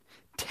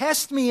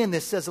 Test me in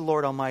this, says the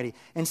Lord Almighty,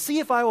 and see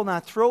if I will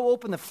not throw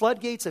open the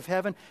floodgates of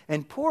heaven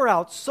and pour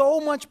out so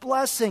much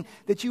blessing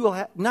that you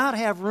will not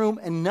have room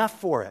enough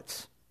for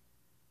it.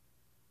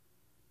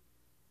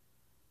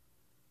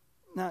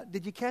 Now,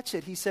 did you catch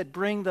it? He said,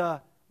 bring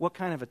what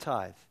kind of a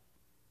tithe?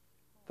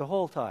 The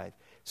whole tithe.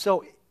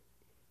 So,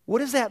 what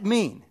does that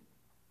mean?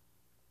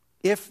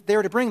 If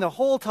they're to bring the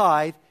whole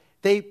tithe,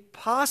 they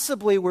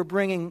possibly were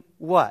bringing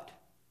what?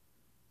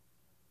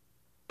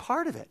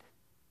 Part of it.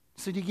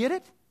 So, do you get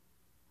it?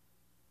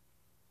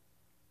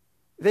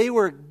 They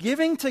were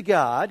giving to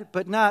God,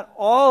 but not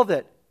all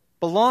that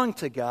belonged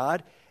to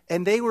God,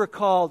 and they were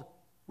called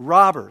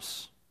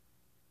robbers.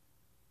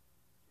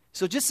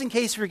 So just in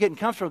case we were getting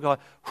comfortable, going,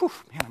 whew,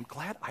 man, I'm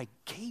glad I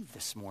gave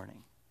this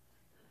morning.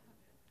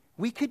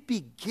 We could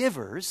be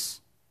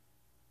givers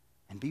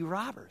and be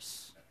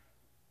robbers.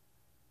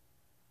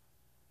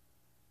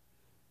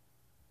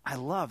 I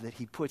love that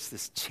he puts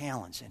this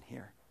challenge in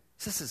here.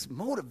 This is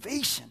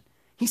motivation.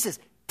 He says,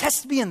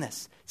 test me in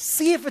this.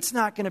 See if it's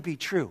not going to be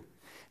true.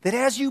 That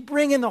as you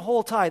bring in the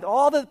whole tithe,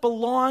 all that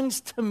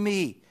belongs to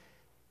me,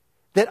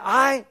 that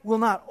I will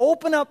not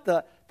open up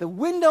the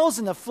windows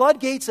and the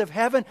floodgates of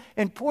heaven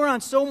and pour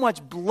on so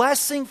much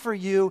blessing for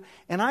you.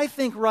 And I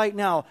think right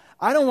now,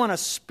 I don't want to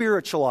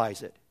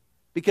spiritualize it,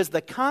 because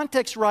the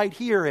context right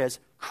here is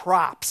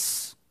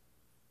crops.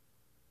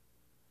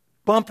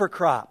 Bumper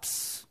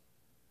crops.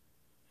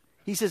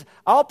 He says,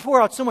 I'll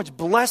pour out so much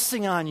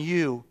blessing on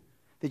you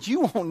that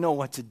you won't know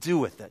what to do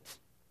with it.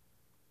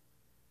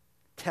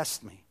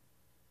 Test me.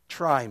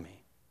 Try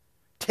me.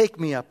 Take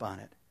me up on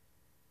it.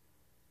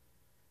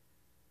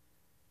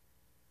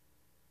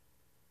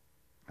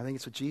 I think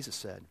it's what Jesus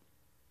said.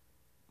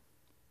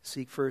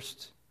 Seek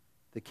first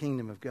the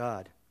kingdom of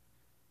God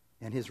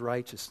and his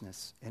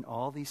righteousness, and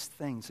all these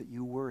things that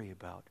you worry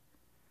about,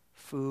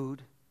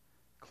 food,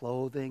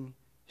 clothing,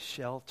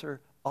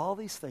 shelter, all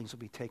these things will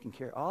be taken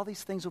care of. All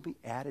these things will be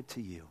added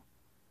to you.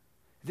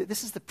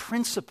 This is the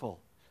principle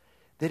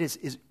that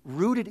is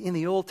rooted in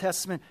the Old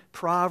Testament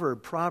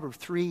Proverb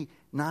 3,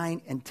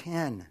 9, and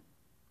 10.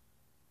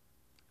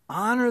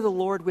 Honor the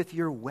Lord with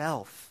your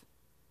wealth.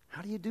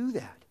 How do you do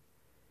that?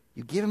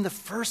 You give him the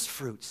first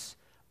fruits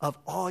of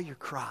all your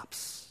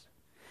crops.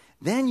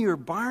 Then your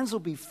barns will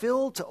be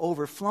filled to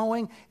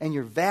overflowing, and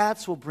your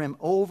vats will brim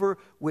over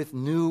with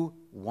new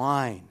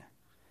wine.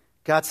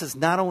 God says,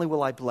 not only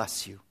will I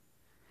bless you,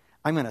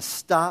 I'm going to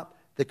stop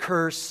the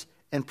curse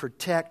and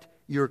protect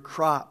your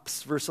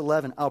crops. Verse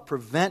 11, I'll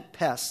prevent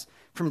pests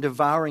from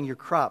devouring your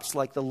crops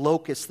like the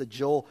locusts that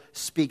Joel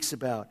speaks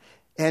about.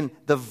 And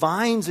the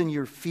vines in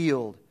your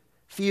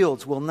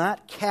fields will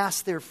not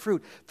cast their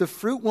fruit. The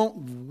fruit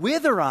won't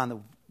wither on the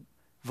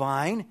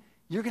vine.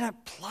 You're going to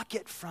pluck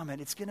it from it.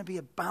 It's going to be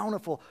a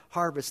bountiful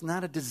harvest,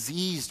 not a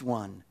diseased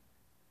one.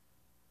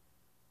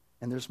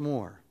 And there's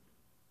more.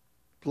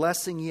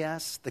 Blessing,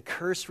 yes, the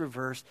curse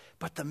reversed,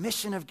 but the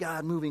mission of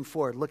God moving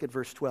forward. Look at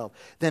verse 12.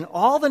 Then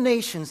all the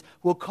nations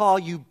will call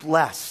you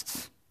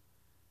blessed.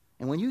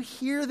 And when you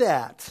hear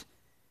that,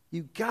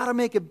 you've got to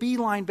make a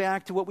beeline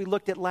back to what we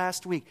looked at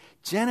last week.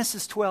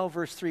 Genesis 12,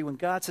 verse 3, when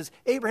God says,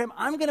 Abraham,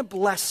 I'm going to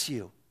bless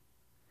you.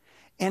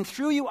 And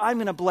through you, I'm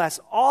going to bless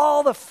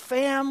all the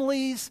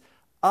families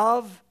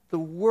of the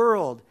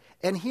world.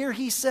 And here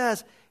he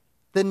says,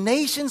 the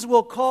nations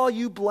will call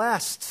you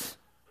blessed.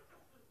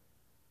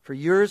 For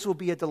yours will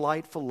be a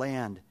delightful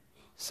land,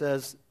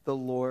 says the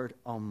Lord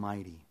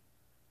Almighty.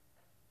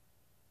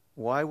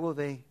 Why will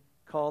they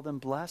call them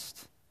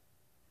blessed?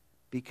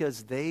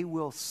 Because they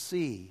will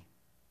see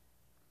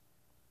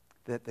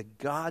that the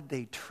God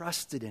they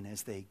trusted in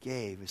as they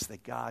gave is the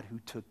God who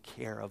took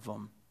care of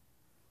them.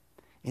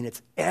 And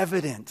it's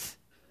evident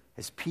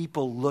as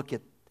people look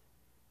at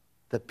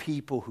the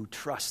people who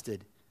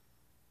trusted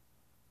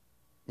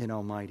in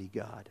Almighty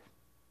God.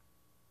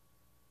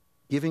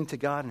 Giving to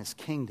God and his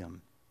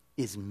kingdom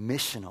is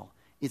missional.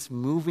 It's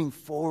moving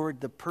forward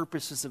the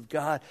purposes of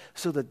God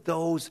so that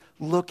those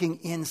looking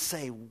in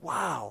say,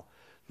 wow,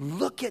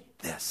 look at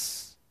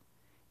this.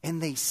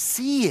 And they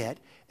see it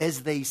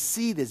as they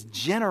see this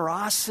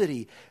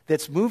generosity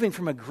that's moving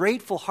from a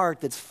grateful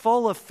heart, that's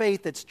full of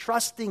faith, that's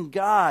trusting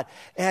God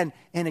and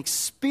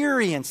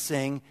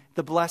experiencing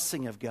the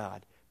blessing of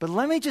God. But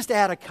let me just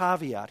add a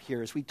caveat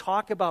here as we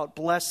talk about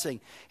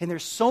blessing. And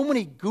there's so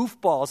many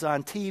goofballs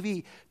on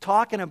TV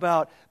talking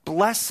about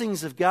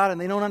blessings of God and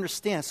they don't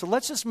understand. So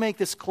let's just make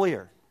this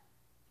clear.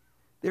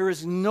 There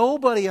is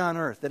nobody on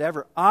earth that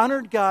ever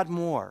honored God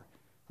more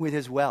with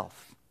his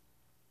wealth.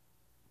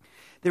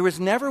 There was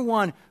never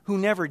one who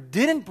never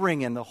didn't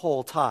bring in the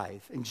whole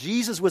tithe. And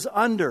Jesus was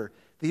under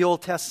the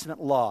Old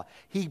Testament law.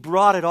 He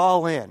brought it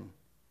all in.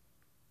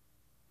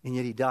 And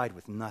yet he died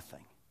with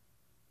nothing.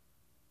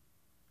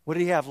 What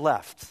did he have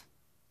left?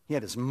 He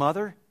had his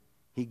mother.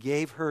 He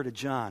gave her to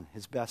John,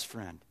 his best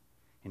friend.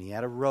 And he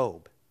had a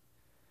robe.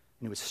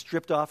 And it was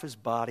stripped off his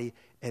body,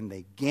 and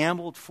they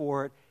gambled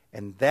for it,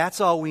 and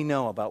that's all we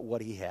know about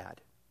what he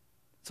had.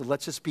 So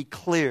let's just be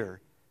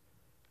clear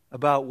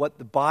about what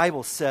the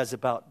Bible says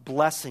about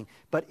blessing.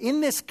 But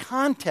in this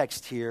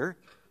context here,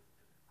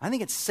 I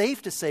think it's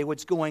safe to say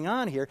what's going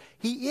on here.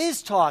 He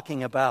is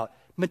talking about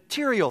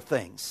material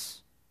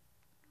things.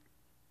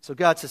 So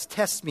God says,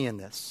 test me in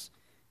this,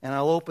 and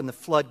I'll open the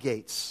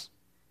floodgates.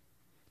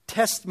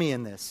 Test me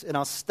in this, and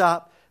I'll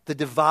stop the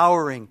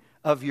devouring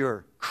of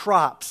your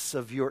crops,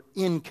 of your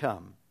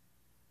income.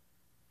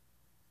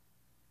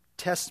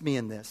 Test me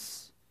in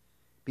this.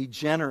 Be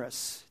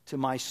generous to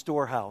my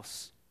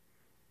storehouse,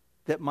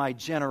 that my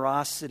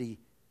generosity,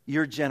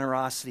 your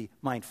generosity,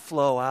 might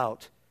flow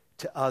out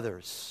to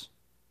others.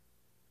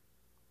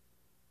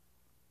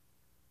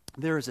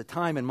 There is a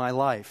time in my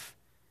life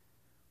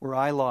where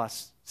I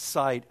lost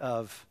sight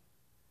of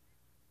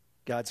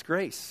God's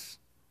grace.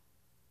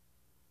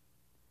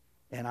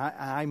 And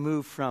I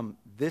moved from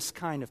this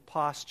kind of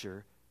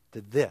posture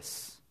to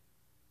this.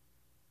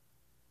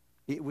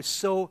 It was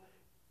so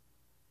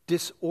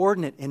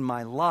disordinate in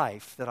my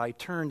life that I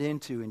turned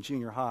into, in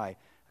junior high,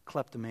 a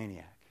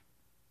kleptomaniac.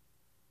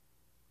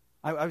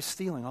 I was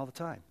stealing all the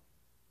time.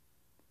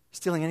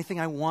 Stealing anything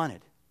I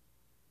wanted.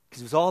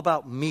 Because it was all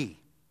about me,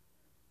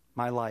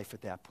 my life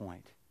at that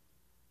point.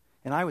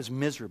 And I was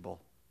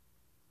miserable.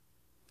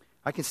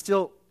 I can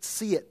still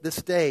see it this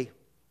day,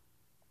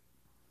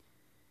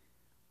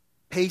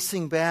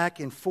 pacing back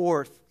and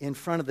forth in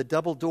front of the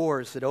double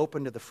doors that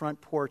opened to the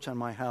front porch on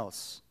my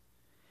house.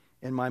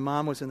 And my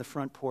mom was in the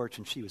front porch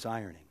and she was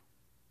ironing.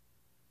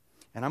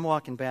 And I'm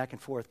walking back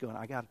and forth going,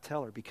 I got to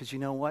tell her, because you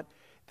know what?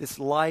 This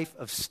life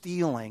of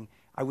stealing,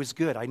 I was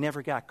good. I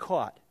never got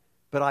caught,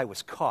 but I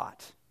was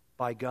caught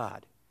by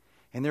God.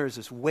 And there was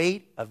this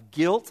weight of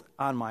guilt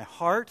on my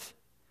heart,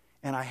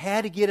 and I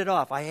had to get it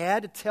off. I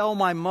had to tell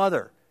my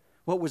mother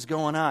what was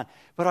going on.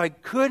 But I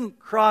couldn't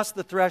cross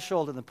the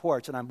threshold of the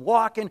porch, and I'm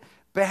walking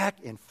back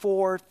and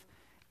forth,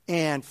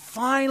 and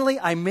finally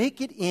I make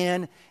it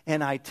in,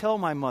 and I tell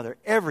my mother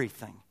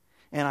everything.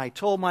 And I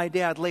told my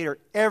dad later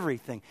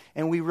everything.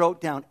 And we wrote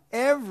down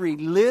every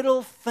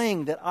little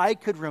thing that I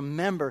could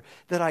remember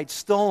that I'd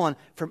stolen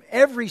from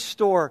every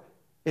store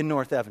in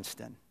North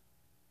Evanston.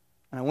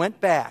 And I went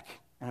back,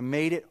 and I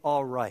made it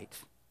all right.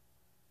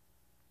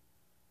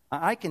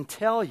 I can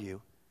tell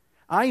you,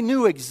 I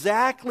knew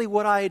exactly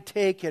what I had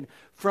taken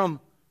from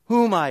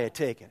whom I had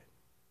taken it.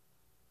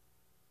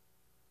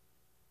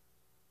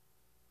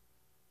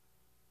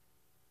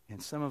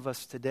 And some of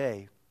us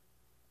today,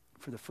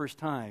 for the first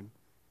time,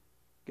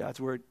 God's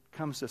word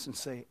comes to us and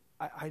say,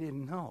 I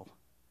didn't know.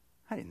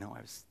 I didn't know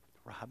I was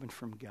robbing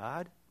from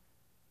God.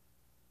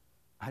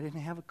 I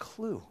didn't have a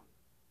clue.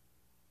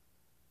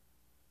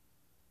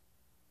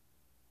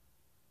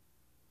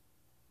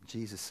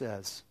 Jesus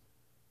says,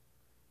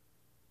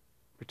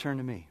 return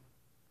to me.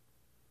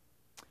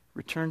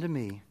 Return to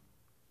me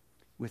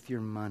with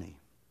your money.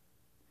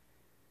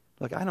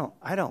 Look, I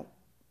don't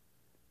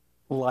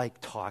like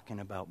talking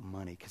about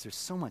money because there's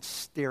so much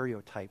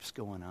stereotypes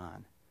going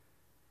on.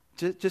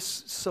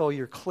 Just so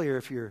you're clear,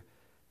 if you're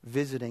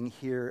visiting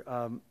here,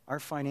 our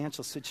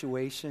financial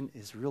situation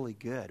is really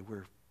good.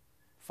 We're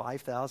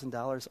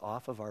 $5,000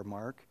 off of our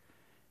mark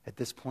at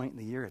this point in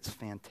the year. It's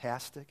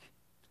fantastic.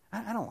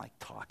 I don't like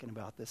talking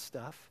about this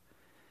stuff.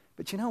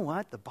 But you know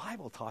what? The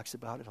Bible talks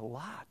about it a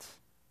lot.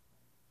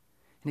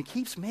 And it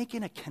keeps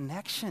making a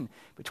connection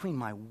between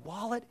my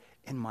wallet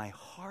and my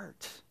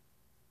heart.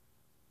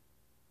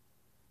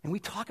 And we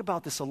talk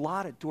about this a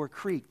lot at Door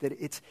Creek, that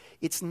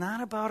it's not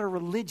about a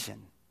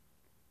religion.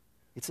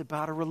 It's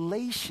about a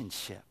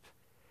relationship.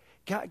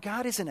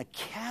 God isn't a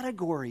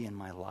category in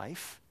my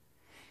life.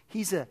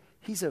 He's a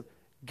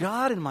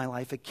God in my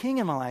life, a king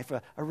in my life,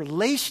 a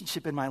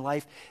relationship in my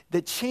life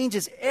that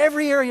changes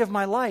every area of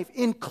my life,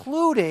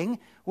 including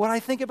what I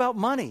think about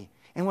money.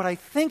 And what I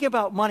think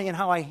about money and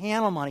how I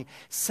handle money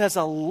says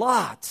a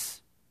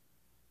lot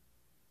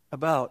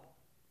about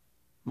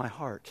my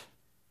heart.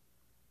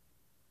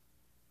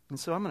 And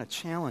so I'm going to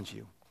challenge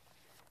you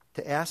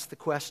to ask the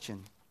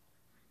question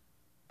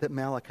that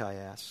Malachi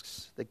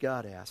asks, that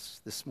God asks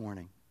this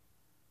morning.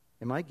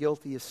 Am I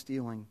guilty of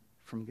stealing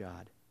from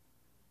God?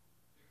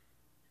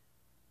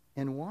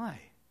 And why?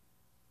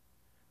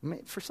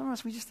 For some of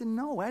us, we just didn't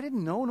know. I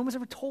didn't know. No one's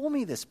ever told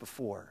me this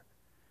before.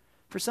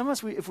 For some of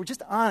us, if we're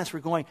just honest, we're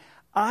going,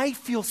 I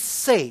feel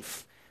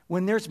safe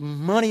when there's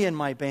money in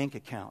my bank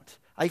account.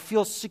 I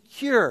feel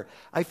secure.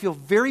 I feel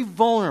very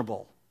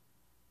vulnerable.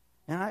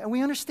 And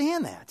we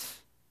understand that.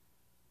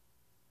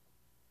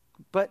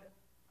 But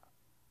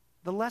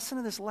the lesson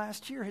of this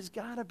last year has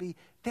got to be,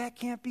 that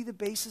can't be the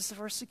basis of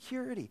our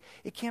security.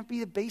 It can't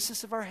be the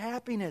basis of our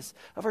happiness,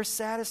 of our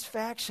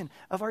satisfaction,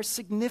 of our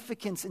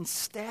significance and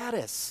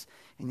status.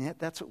 And yet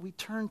that's what we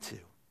turn to.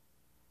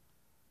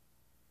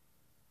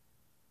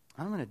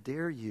 I'm going to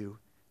dare you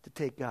to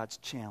take God's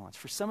challenge.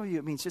 For some of you,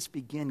 it means just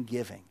begin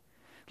giving.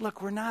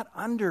 Look, we're not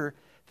under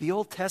the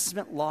Old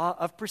Testament law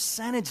of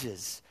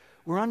percentages.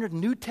 We're under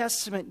New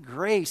Testament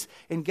grace,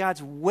 and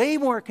God's way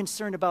more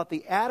concerned about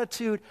the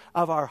attitude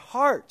of our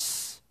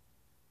hearts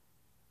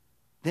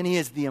than He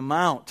is the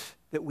amount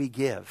that we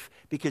give.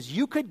 Because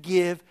you could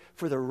give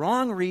for the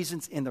wrong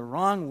reasons in the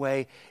wrong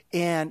way,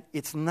 and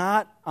it's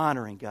not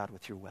honoring God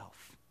with your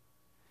wealth.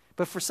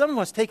 But for some of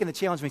us, taking the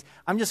challenge means,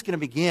 I'm just going to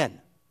begin.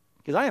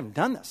 Because I haven't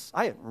done this.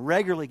 I haven't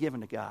regularly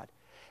given to God.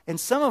 And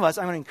some of us,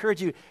 I'm going to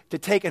encourage you to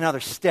take another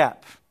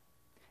step.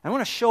 I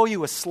want to show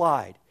you a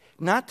slide.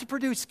 Not to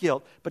produce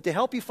guilt, but to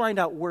help you find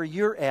out where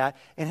you're at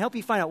and help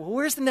you find out, well,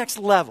 where's the next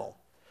level?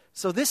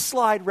 So this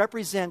slide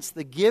represents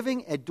the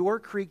giving at Door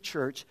Creek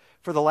Church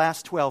for the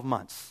last 12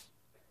 months.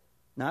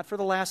 Not for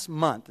the last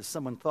month, as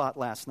someone thought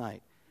last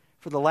night.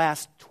 For the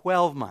last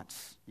 12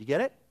 months. You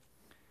get it?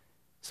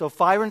 So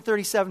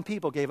 537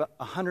 people gave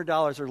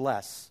 $100 or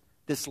less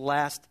this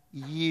last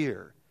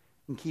year.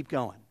 And keep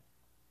going.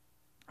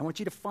 I want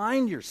you to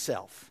find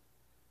yourself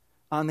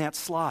on that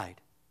slide.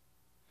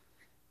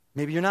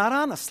 Maybe you're not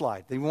on the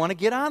slide. They want to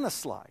get on the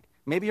slide.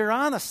 Maybe you're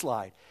on the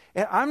slide.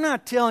 And I'm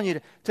not telling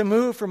you to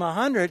move from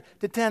 100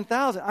 to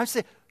 10,000. I'm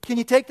saying, can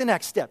you take the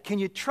next step? Can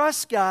you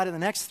trust God in the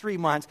next 3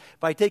 months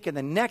by taking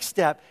the next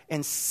step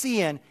and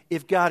seeing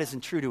if God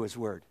isn't true to His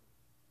word?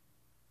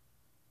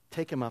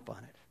 Take Him up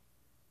on it.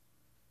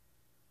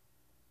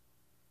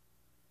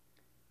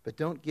 But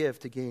don't give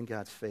to gain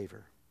God's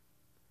favor.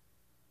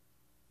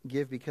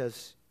 Give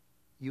because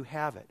you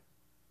have it,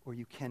 or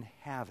you can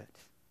have it.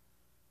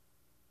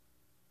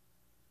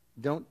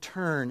 Don't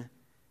turn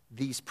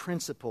these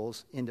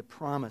principles into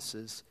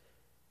promises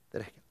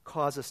that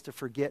cause us to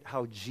forget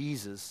how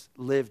Jesus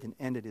lived and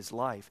ended His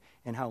life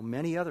and how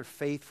many other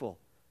faithful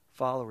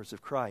followers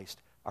of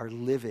Christ are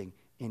living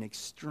in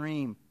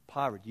extreme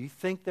poverty. Do you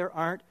think there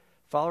aren't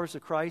followers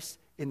of Christ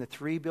in the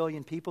 3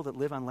 billion people that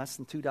live on less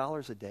than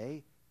 $2 a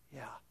day?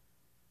 Yeah.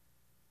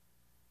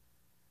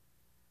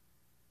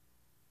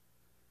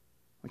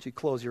 I want you to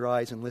close your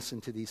eyes and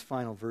listen to these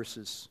final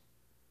verses.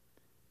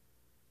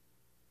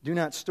 Do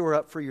not store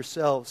up for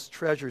yourselves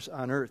treasures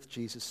on earth,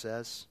 Jesus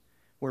says,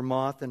 where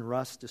moth and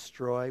rust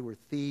destroy, where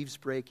thieves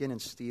break in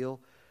and steal.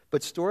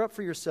 But store up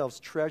for yourselves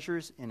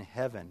treasures in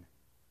heaven.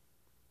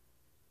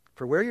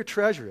 For where your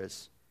treasure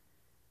is,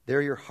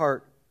 there your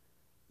heart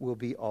will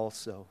be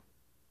also.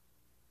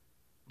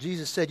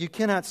 Jesus said, you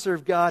cannot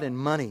serve God and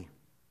money.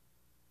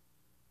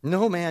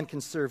 No man can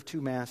serve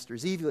 2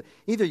 masters. Either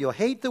you'll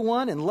hate the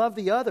one and love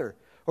the other,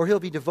 or he'll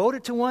be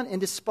devoted to one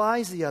and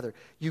despise the other.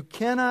 You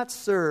cannot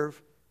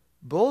serve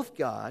both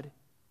God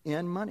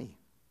and money.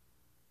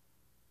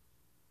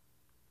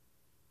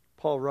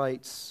 Paul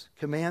writes,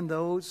 command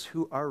those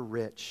who are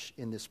rich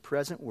in this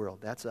present world,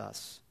 that's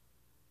us,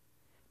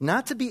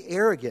 not to be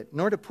arrogant,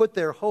 nor to put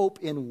their hope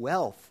in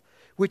wealth,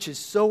 which is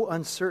so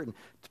uncertain,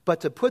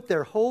 but to put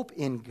their hope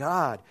in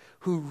God,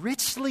 who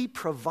richly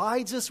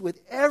provides us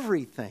with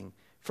everything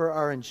for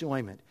our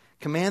enjoyment.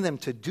 Command them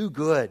to do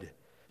good,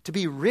 to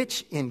be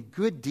rich in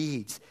good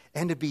deeds,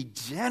 and to be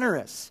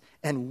generous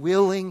and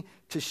willing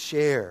to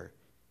share.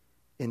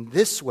 In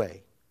this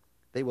way,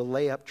 they will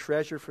lay up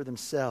treasure for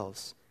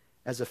themselves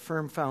as a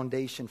firm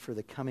foundation for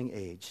the coming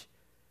age,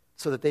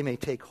 so that they may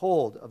take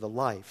hold of the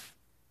life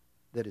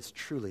that is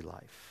truly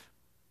life.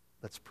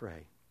 Let's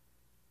pray.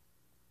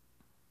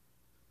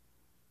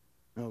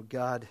 Oh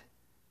God,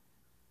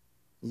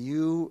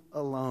 you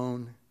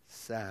alone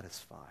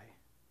satisfy.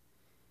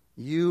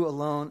 You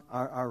alone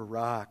are our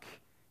rock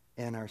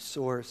and our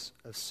source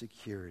of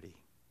security.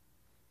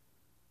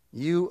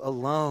 You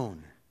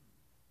alone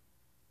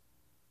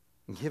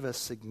give us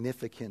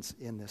significance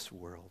in this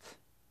world.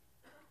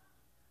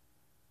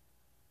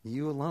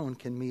 You alone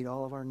can meet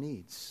all of our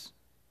needs.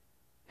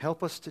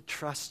 Help us to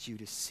trust you,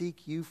 to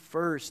seek you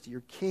first,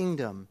 your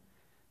kingdom's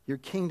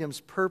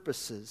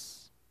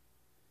purposes,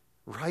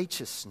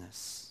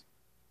 righteousness,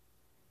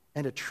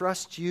 and to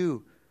trust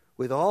you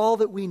with all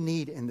that we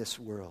need in this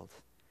world.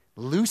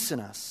 Loosen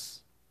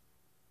us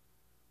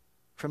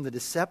from the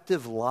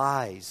deceptive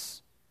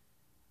lies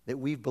that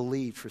we've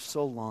believed for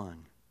so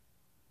long.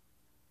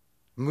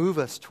 Move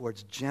us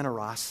towards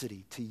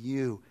generosity to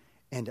you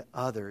and to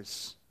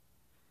others.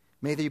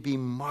 May there be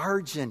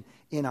margin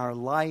in our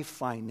life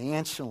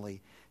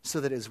financially so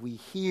that as we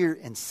hear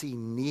and see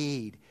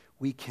need,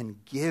 we can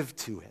give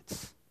to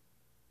it.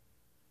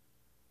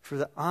 For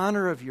the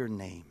honor of your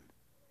name,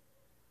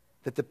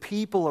 that the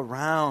people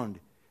around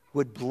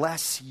would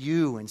bless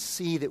you and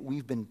see that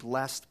we've been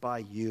blessed by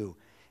you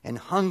and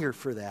hunger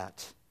for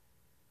that,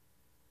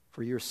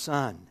 for your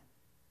Son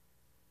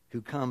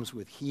who comes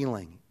with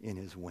healing in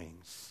his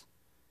wings.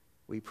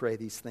 We pray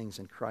these things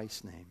in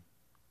Christ's name.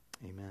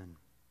 Amen.